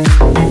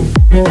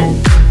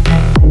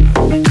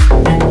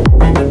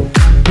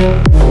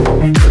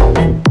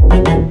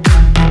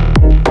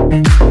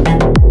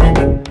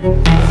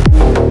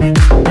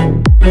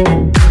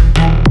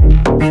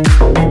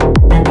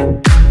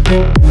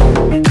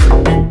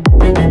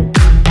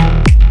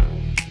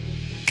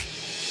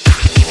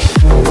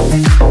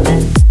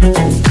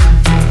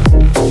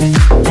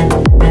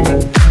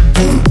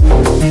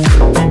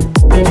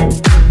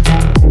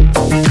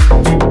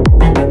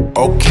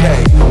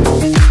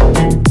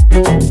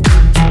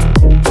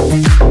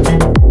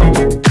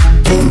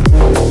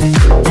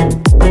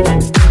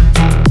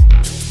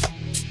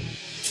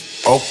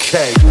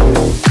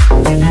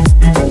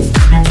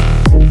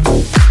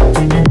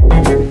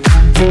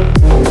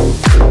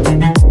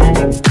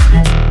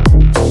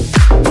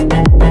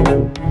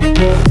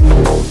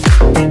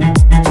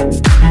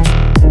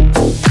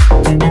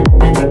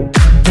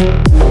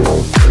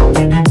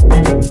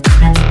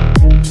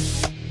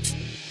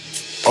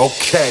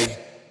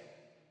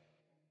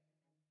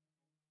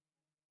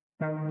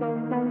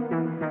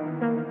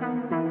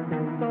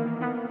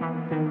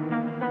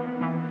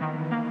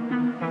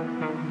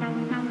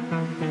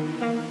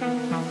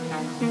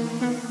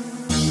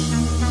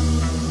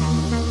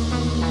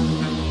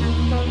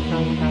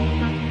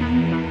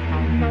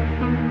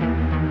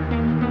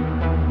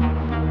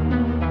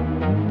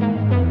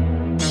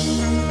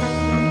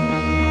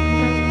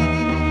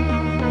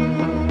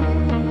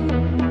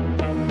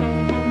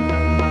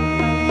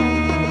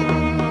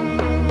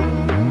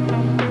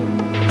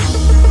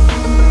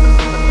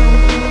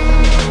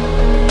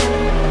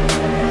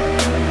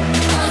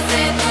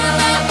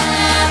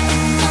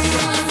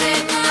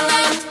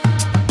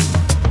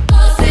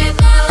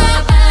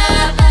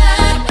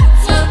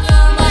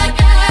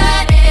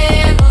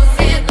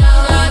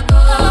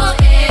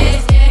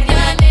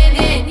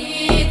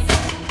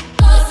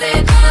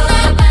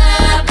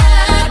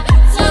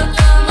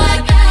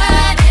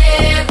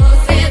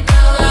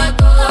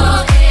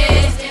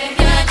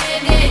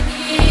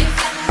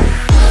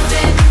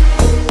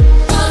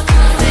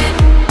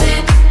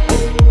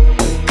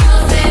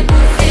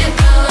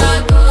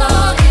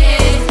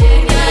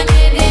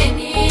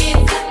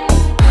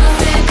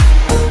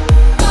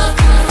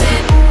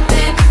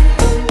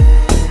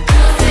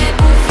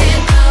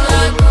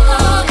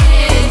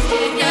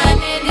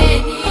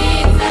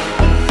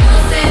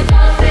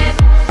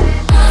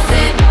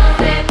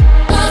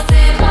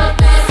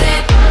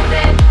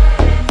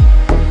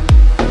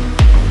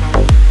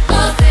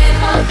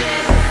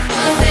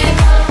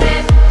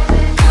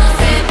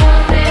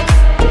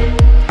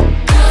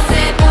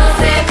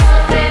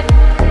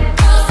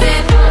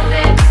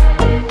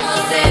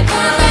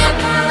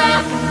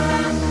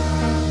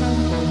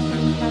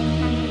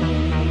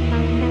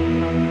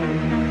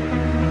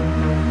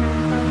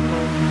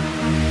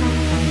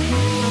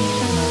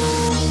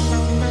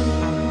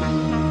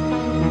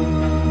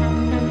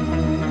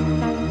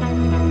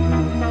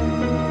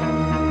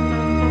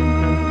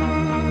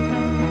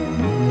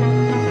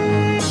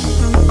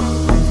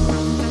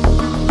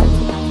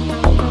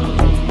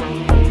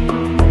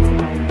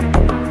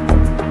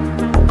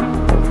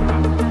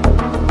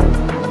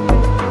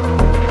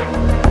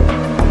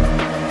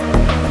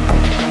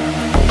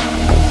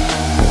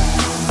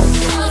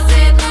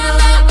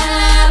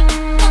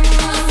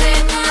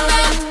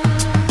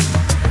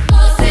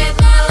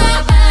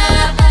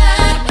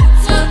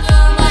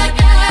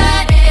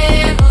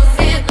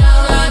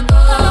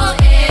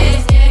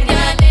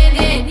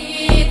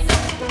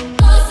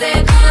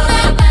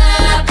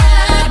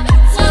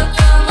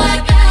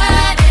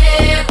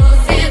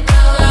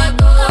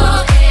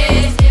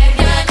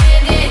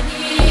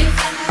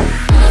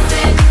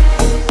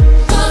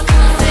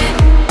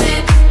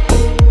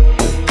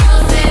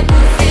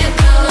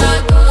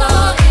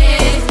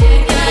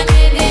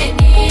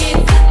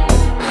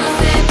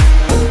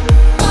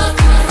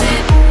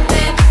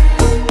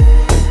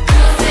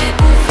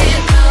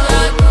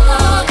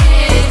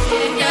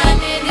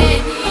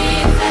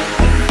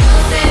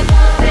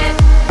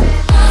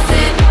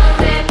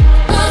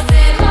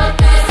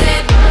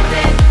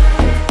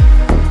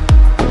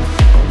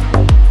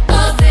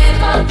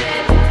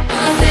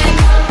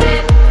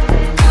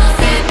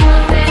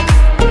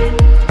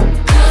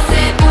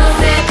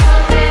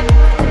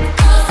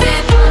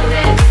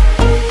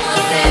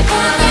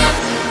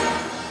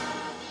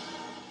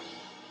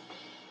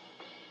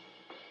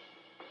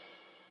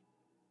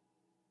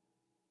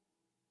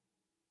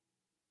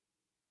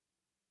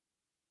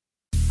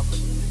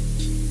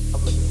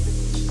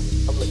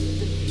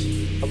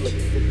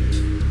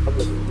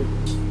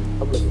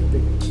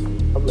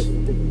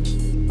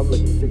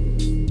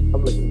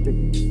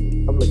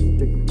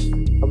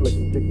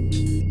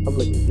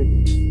 looking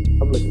jiggy.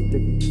 I'm looking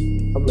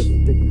jiggy. I'm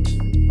looking jiggy.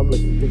 I'm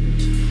looking jiggy.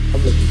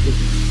 I'm looking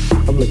jiggy.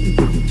 I'm looking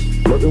jiggy.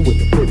 Flirting with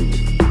the pity.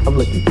 I'm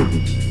looking jiggy.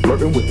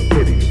 Flirting with the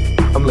pity.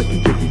 I'm looking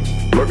jiggy.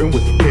 Flirting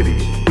with the pity.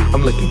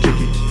 I'm looking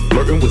jiggy.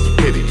 Flirting with the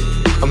pity.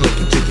 I'm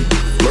looking jiggy.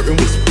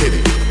 Flirting with the pity.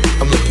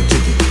 I'm looking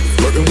jiggy.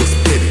 Flirting with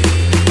the pity.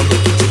 I'm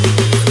looking jiggy.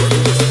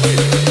 Flirting with the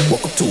pity.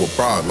 Welcome to a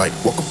broad light.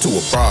 Welcome to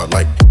a broad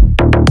light.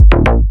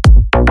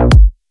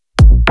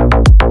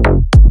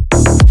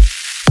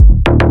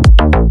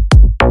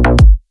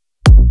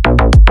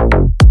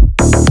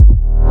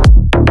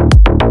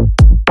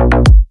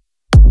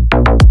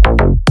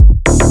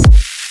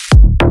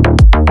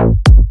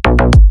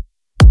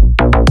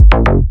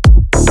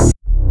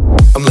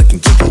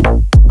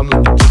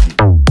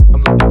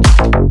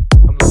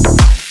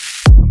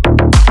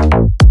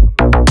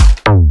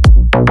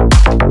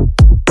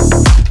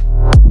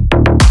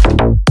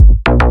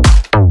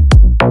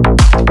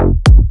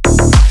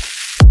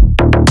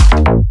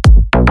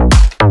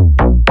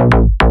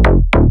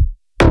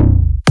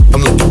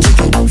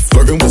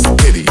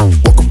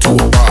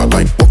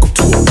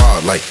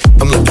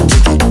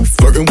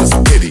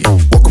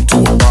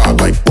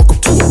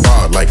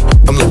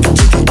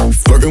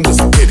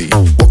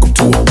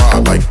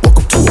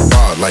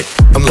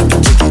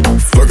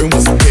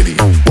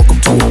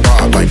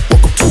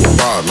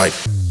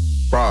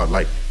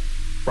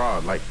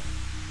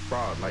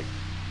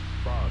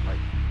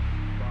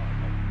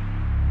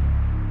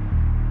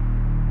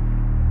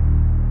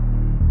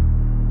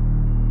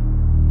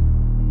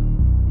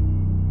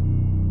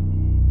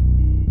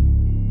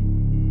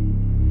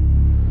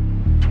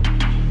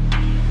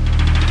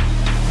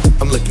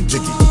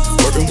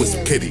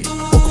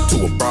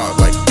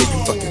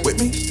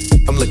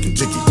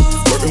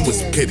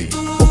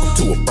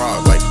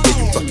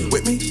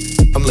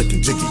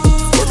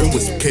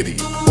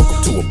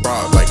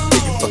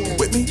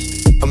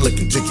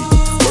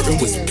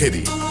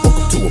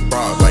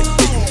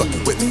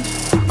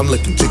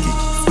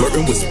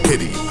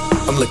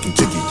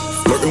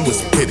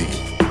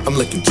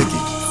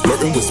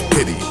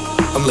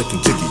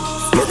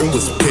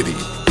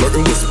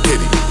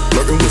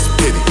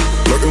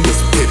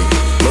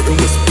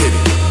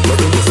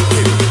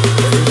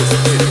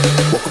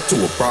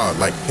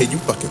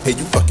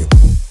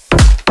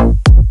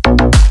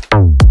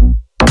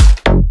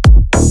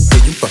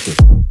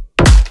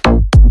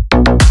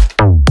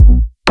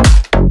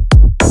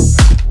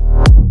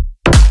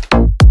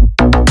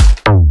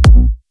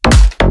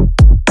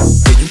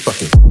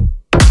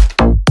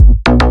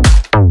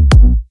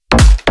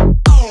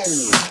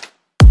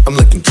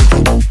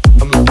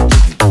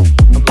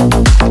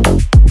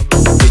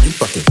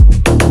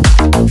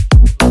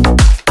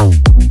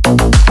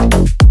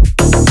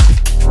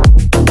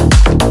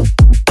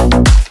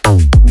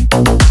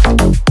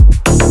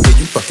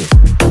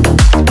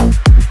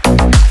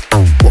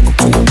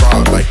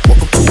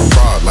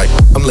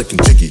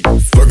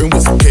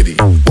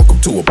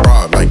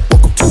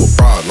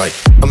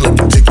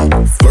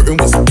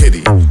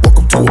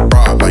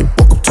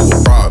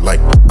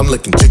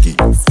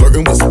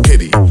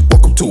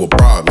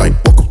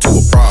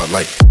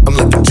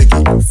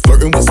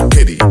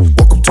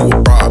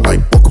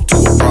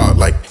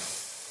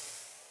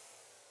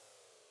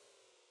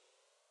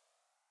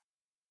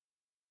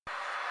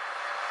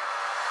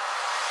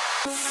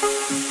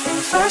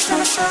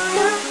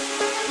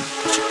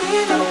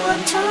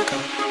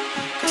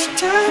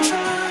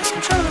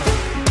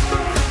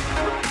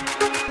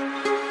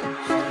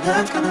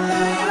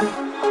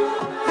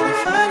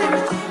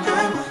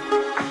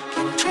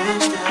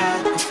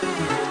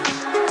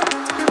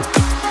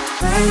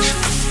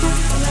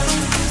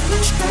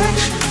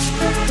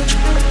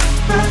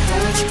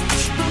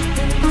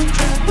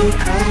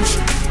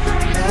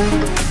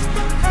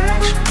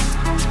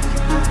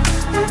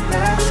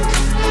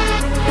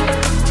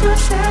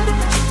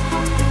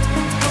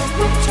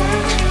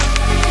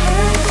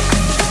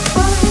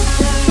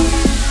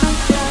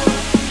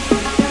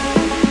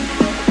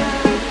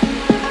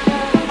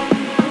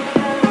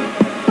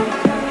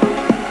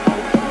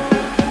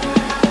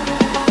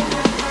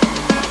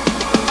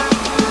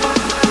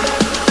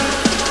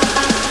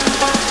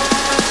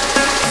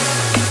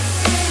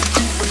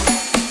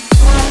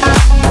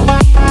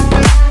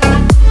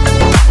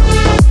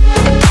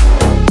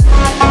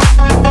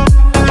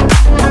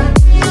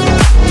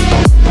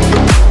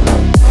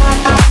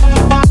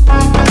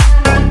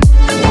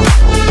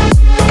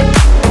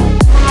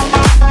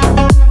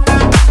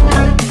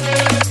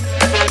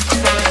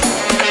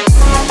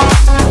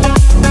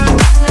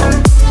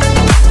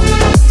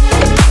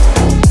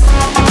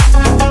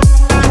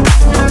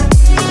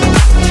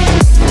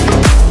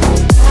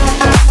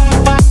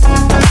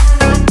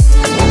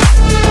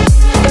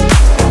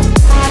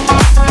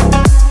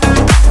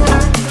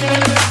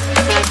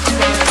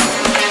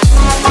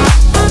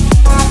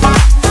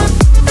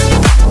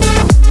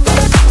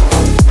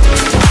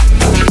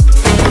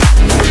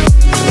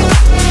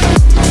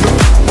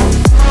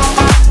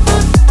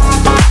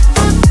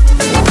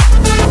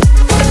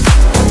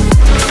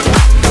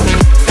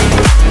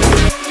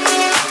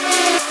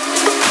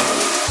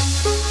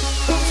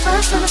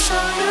 just wanna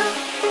show you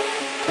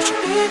that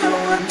you'll be the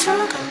one to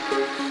go.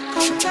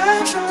 Cause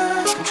sometimes I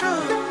lose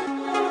control,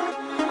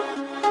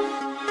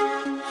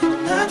 and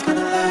I'm not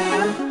gonna lie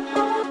you.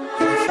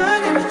 When I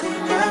find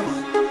everything I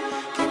want,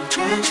 can you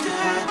change the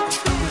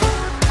atmosphere?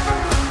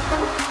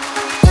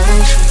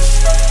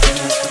 Patience,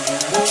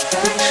 patience.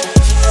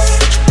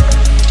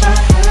 My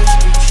head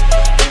beats,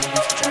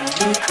 and if you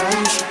drive me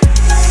crazy,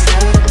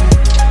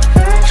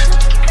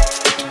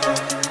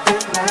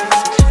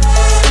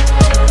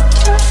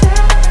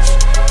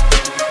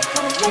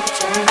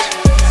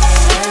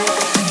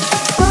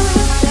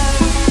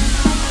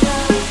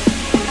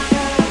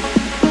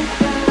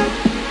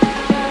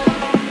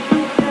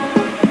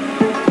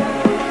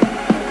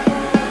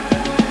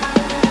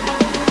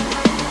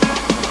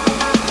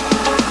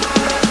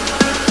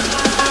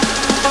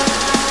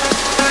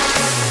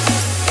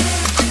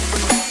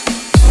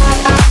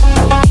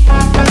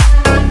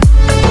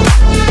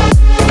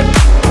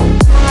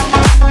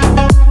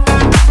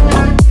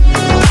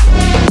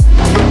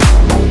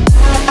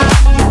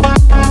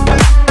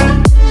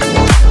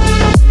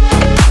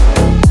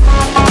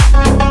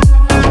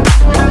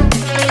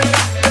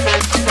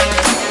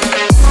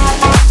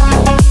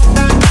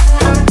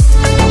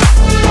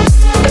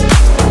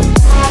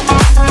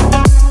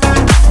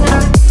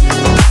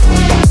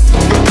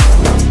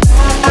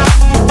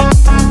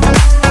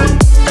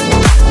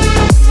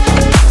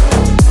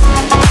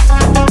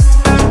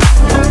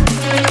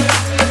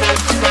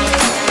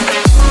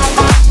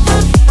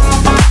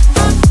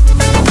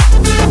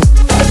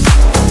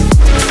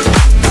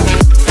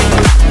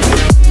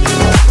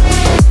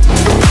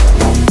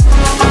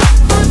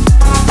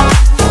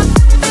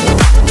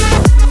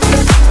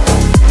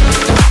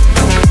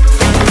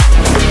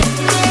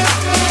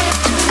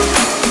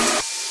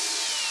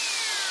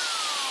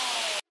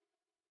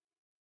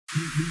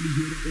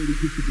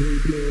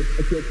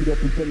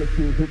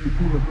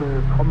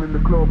 I'm in the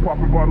club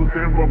popping bottles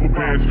and rubber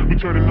bands. We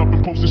turning up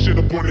and posting shit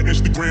up on the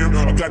Instagram.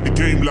 I got the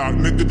game locked,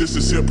 nigga, this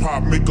is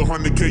hip-hop. Make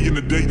 100K in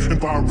a day and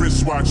buy a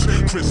wristwatch.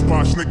 Chris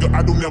Bosh, nigga,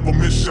 I don't ever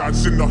miss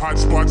shots. In the hot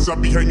spots, I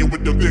be hanging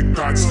with the big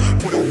dots.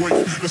 Put in work,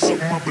 that's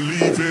something I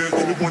believe in.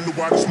 They wonder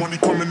why this money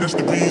coming, that's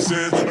the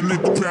reason. A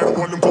nigga proud of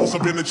all them goals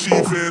I've been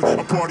achieving.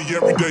 I party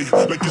every day,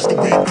 like it's the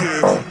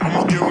weekend.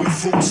 I'ma get all the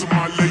fruits of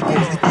my labor.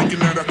 Thinking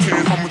that I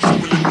can, how much you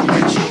willing to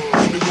nature.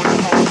 They wonder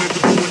how a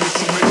nigga doing it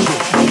so major.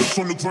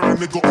 From the grind,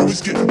 nigga,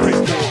 always getting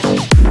paid for.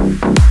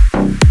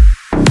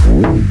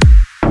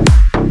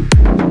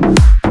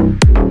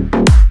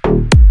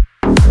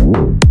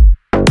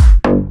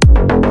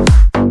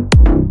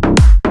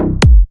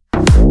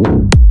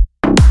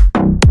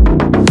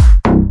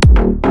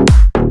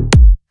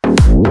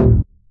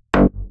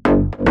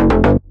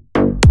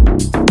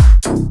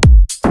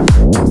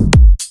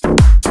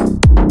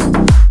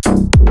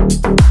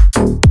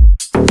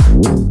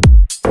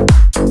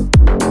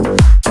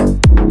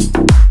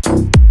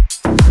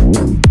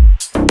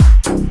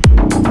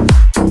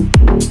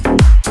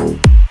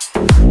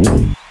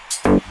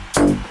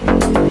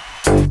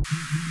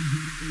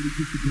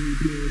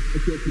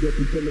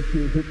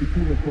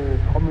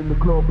 I'm in the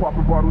club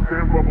popping bottles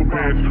and rubber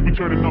bands. We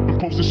turning up and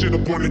posting shit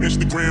up on the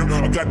Instagram.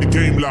 I got the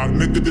game locked,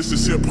 nigga, this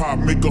is hip-hop.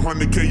 Make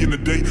 100K in a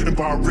day and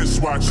buy a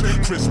wristwatch.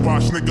 Chris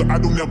Bosh, nigga, I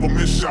don't ever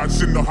miss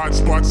shots. In the hot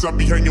spots, I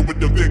be hanging with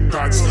the big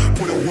dots.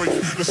 Put in work,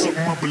 that's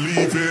something I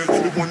believe in.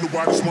 They wonder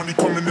why this money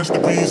coming, that's the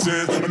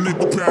reason. A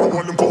nigga proud of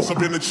all them goals I've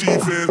been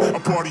achieving. I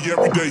party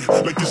every day,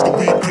 like it's the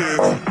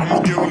weekend. I'ma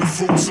get all the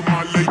fruits of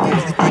my labor.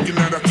 Thinking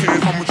that I can,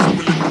 how much you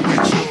willing to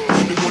wager.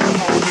 They wonder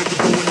how a nigga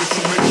doing it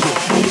so major.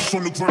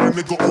 From the grind,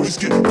 nigga, always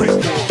getting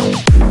paid for.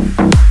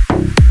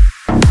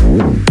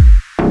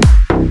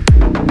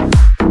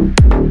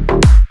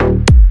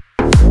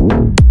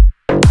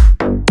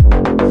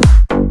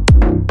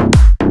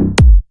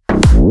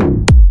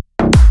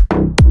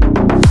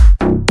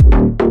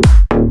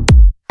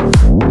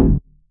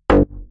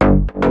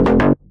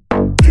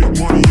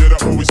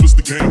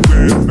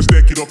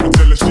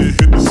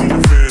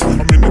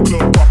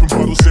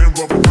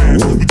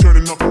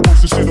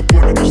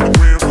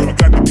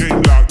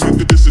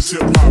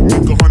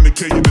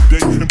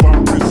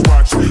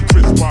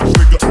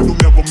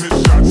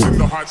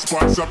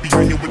 Spots, I be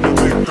hanging with the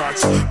big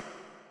dots. Some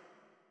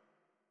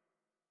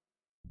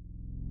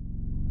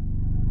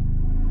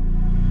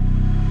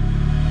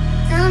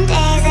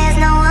days there's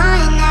no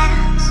one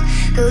else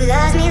who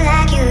loves me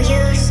like you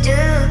used to.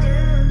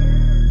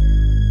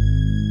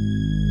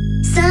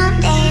 Some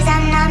days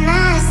I'm not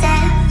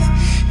myself,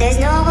 there's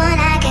no one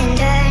I can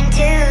turn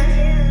to.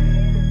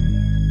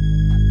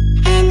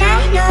 And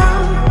I know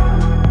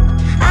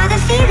all the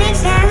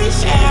feelings that we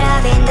shared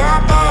are in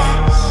the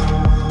past.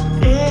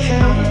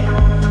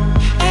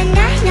 And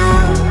I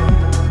know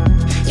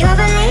your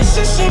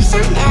relationships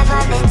are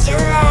never meant to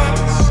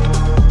last.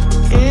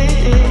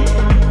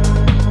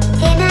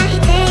 It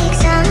might take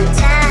some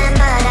time,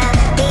 but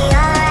I'll be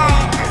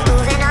alright. I'm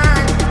moving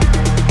on,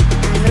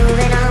 I'm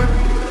moving on.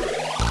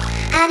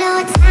 I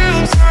know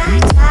times are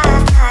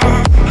tough, but I've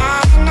had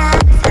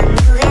enough. I'm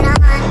moving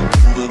on,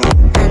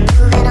 I'm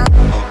moving on.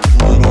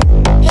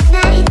 It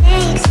might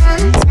take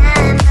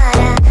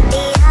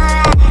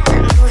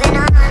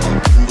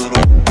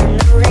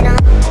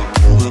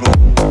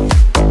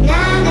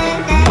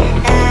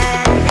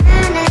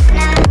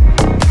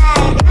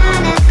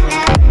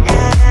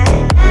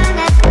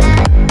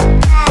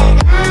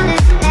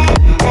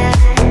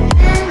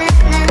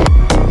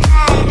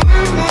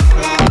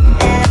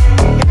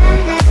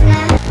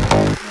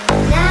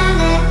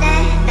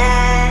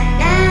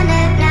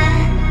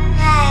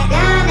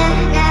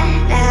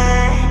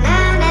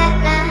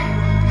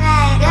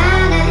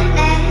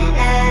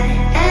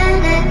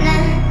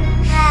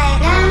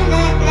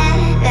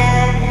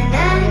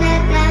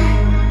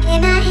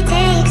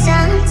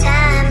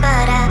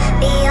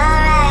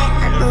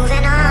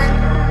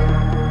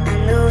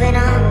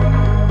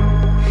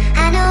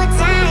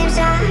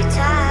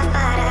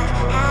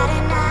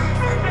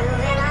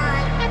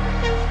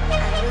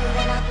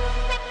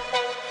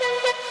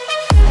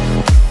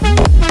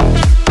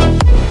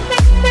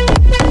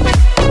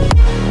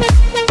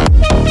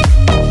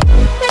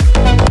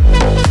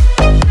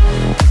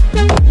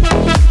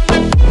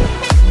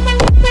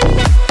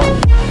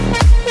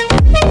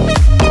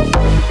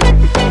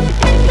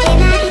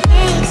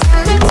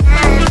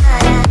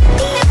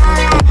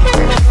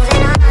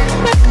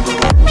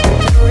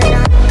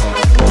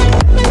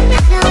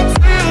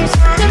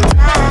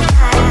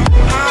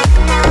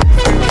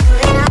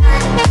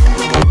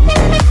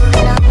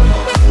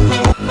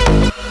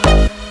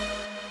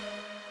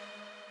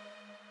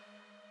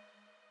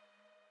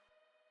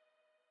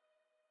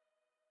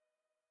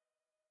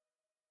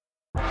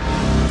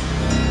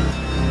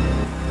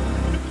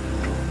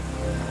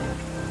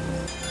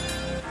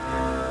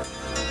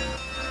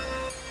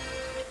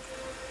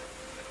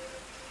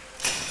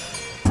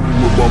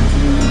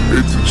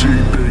it's a G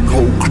thing.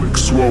 Whole clique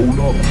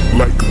swole up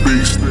like a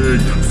bass thing.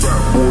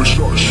 Fat boy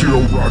shot, she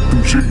don't rock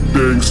them G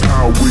things.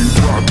 How we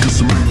rock,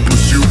 it's a me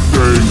plus you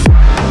thing.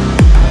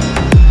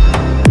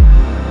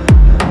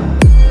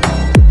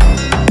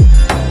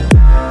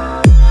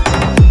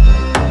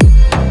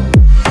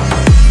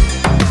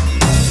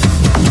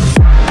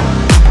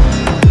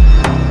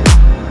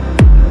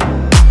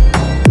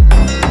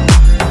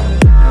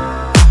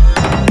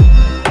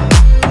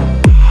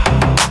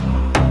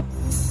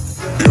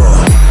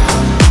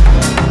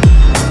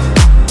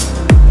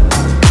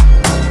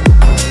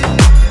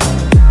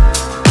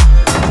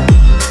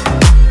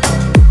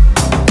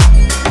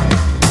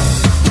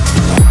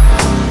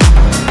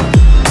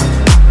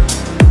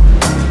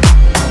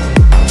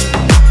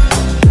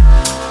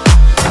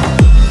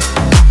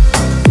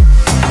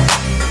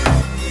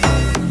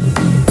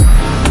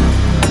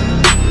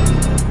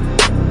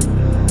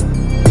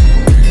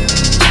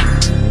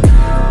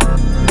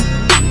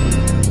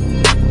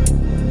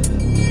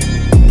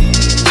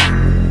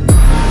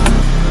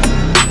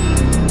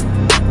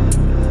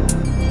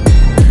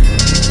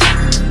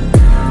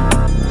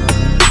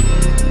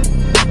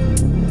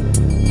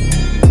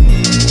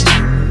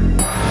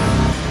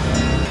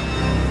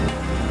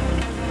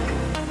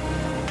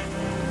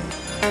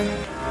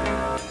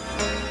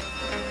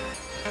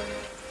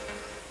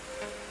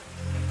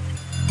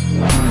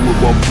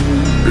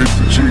 It's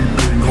a G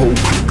thing, whole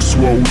clique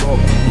swole up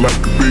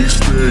like a bass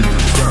thing.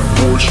 Fat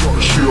boy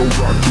shot, she don't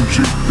rock them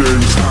G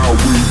things. How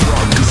we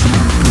rock, it's a me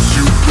plus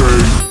you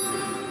thing.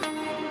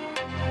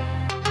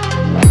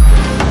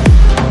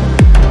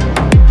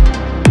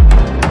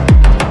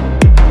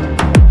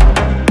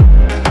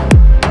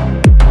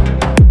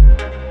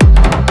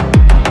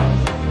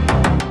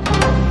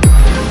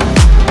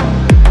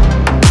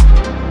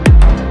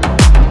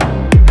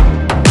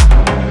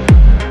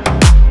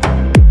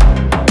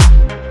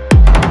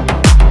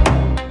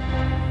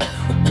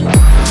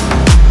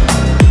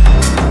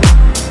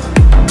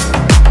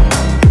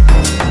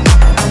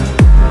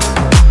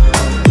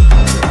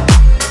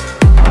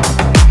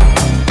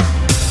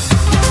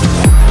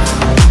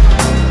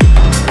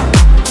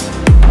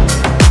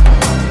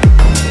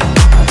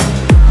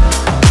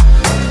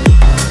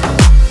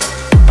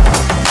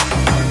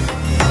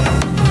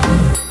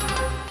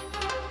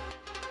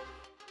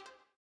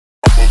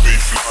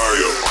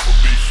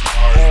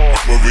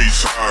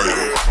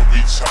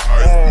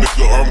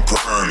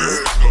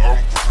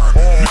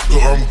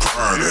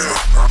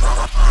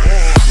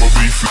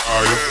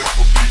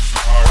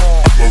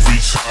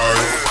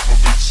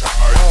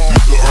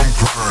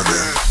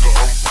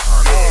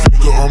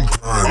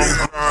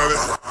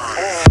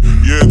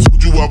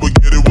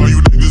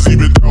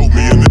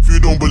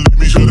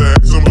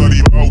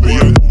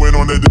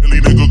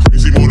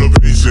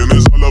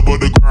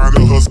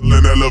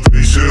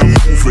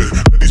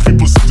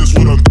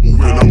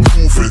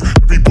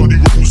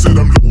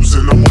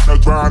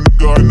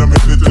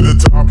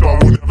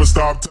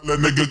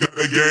 Nigga got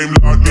a game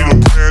locked, need a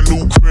brand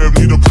new crib,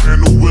 need a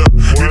brand new whip,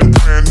 need a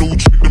brand new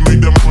chick to make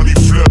that money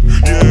flip.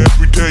 Yeah,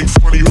 everything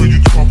funny, heard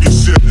you talking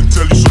shit,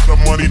 until you saw the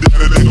money that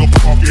a nigga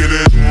pocket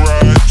it.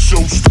 Right,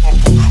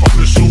 showstopper, I'm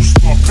the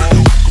showstopper.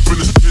 Walk up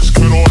in this bitch,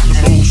 cut off the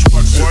most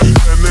watch it.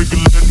 That nigga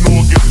let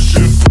no get the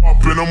shit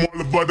poppin'. I'm all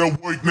about that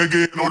work,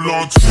 nigga, ain't no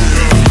long time.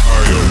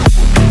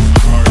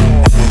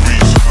 I'ma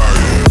reach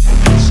higher,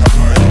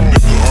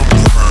 nigga, I'm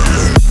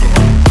grinding.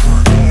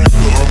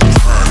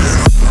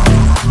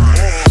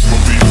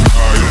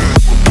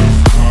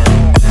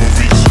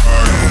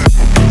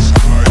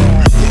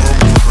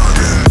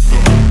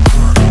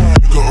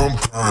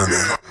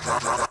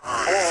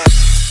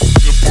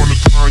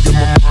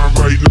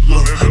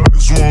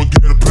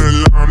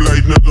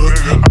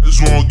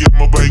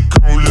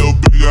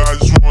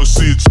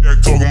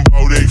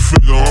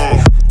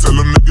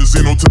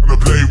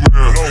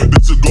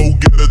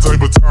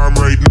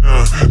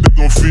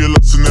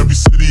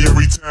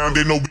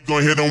 They know we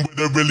gon' hit them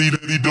with a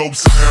really dope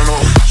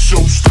sound.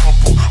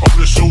 Showstopper, I'm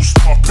the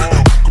showstopper.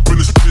 Walk up in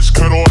this bitch,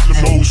 cut off the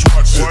most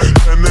watch it.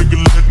 That nigga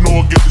let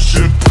no get the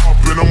shit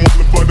poppin'. I'm all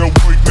about that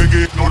work,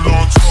 nigga, ain't no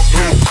long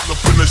talking. Pull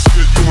up in the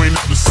shit you ain't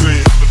never seen.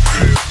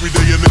 Every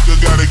day a nigga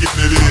gotta get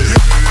it in.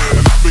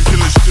 And I've been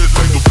killing shit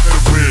like a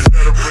veteran.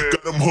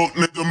 Got them hooked,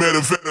 nigga,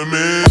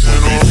 methamphetamine.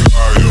 I'ma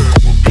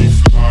be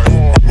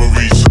flyer, I'ma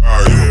reach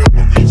higher,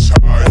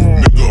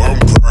 nigga, I'm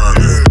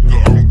grinding.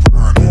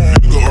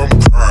 Nigga, I'm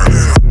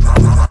grinding.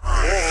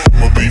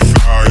 I'ma be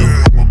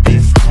flyer, I'ma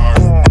reach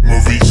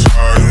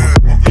higher,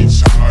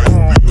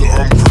 nigga,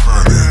 I'm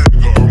grinding.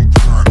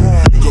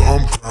 Nigga,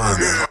 I'm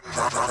grinding.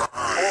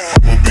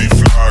 I'ma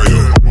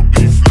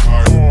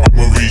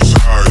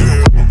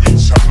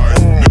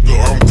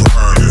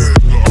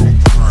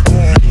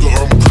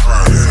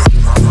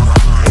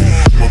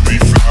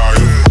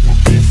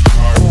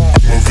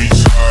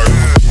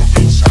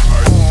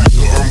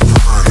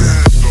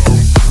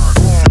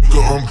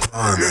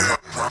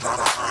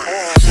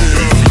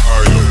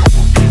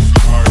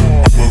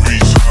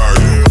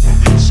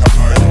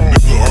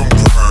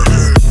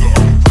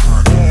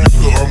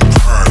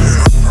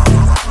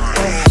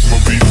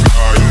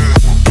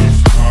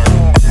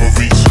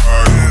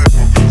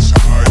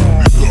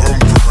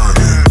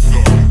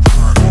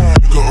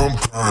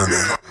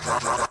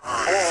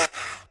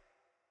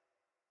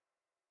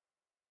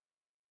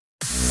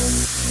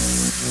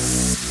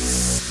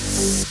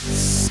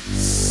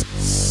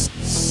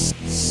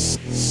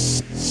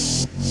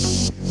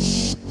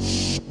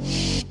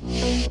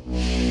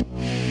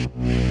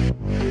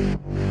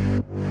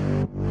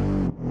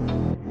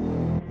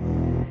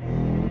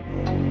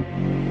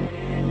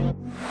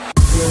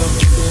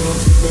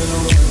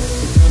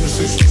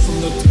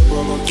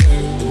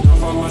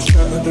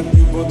at the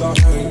people that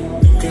hate.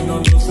 Thinking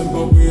I'm nothing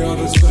but we are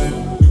the same.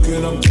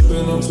 Looking, I'm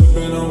tipping, I'm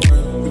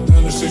away. With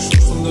down the 6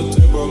 shots from the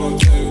table I'll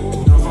take.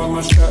 And now I'm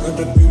a shot at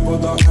the people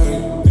that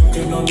hate.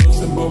 Thinking I'm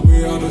nothing but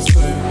we are the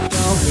same.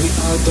 Tell me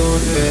I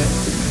don't hear it.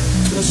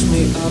 Trust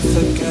me, I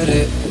forget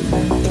it.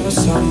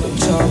 That's how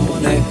much I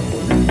want it.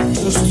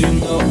 Trust you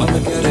know I'ma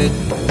get it.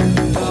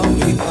 Tell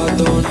me I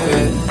don't hear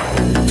it.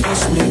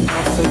 Trust me,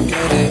 I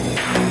forget it.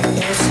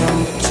 That's how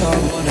much I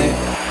want it.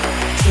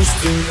 Trust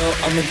you know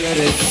I'ma get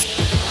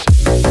it.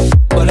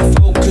 When I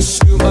focus,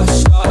 shoot my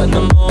shot. In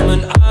the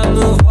moment I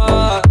move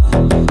hard,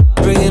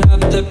 bringing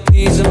up the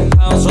P's and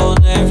pounds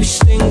on every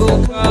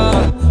single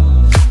card.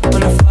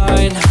 When I'm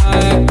flying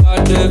high, I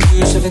got the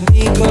views of an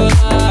eagle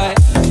eye.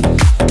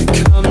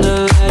 Become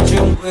the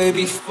legend way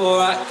before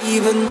I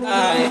even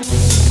die.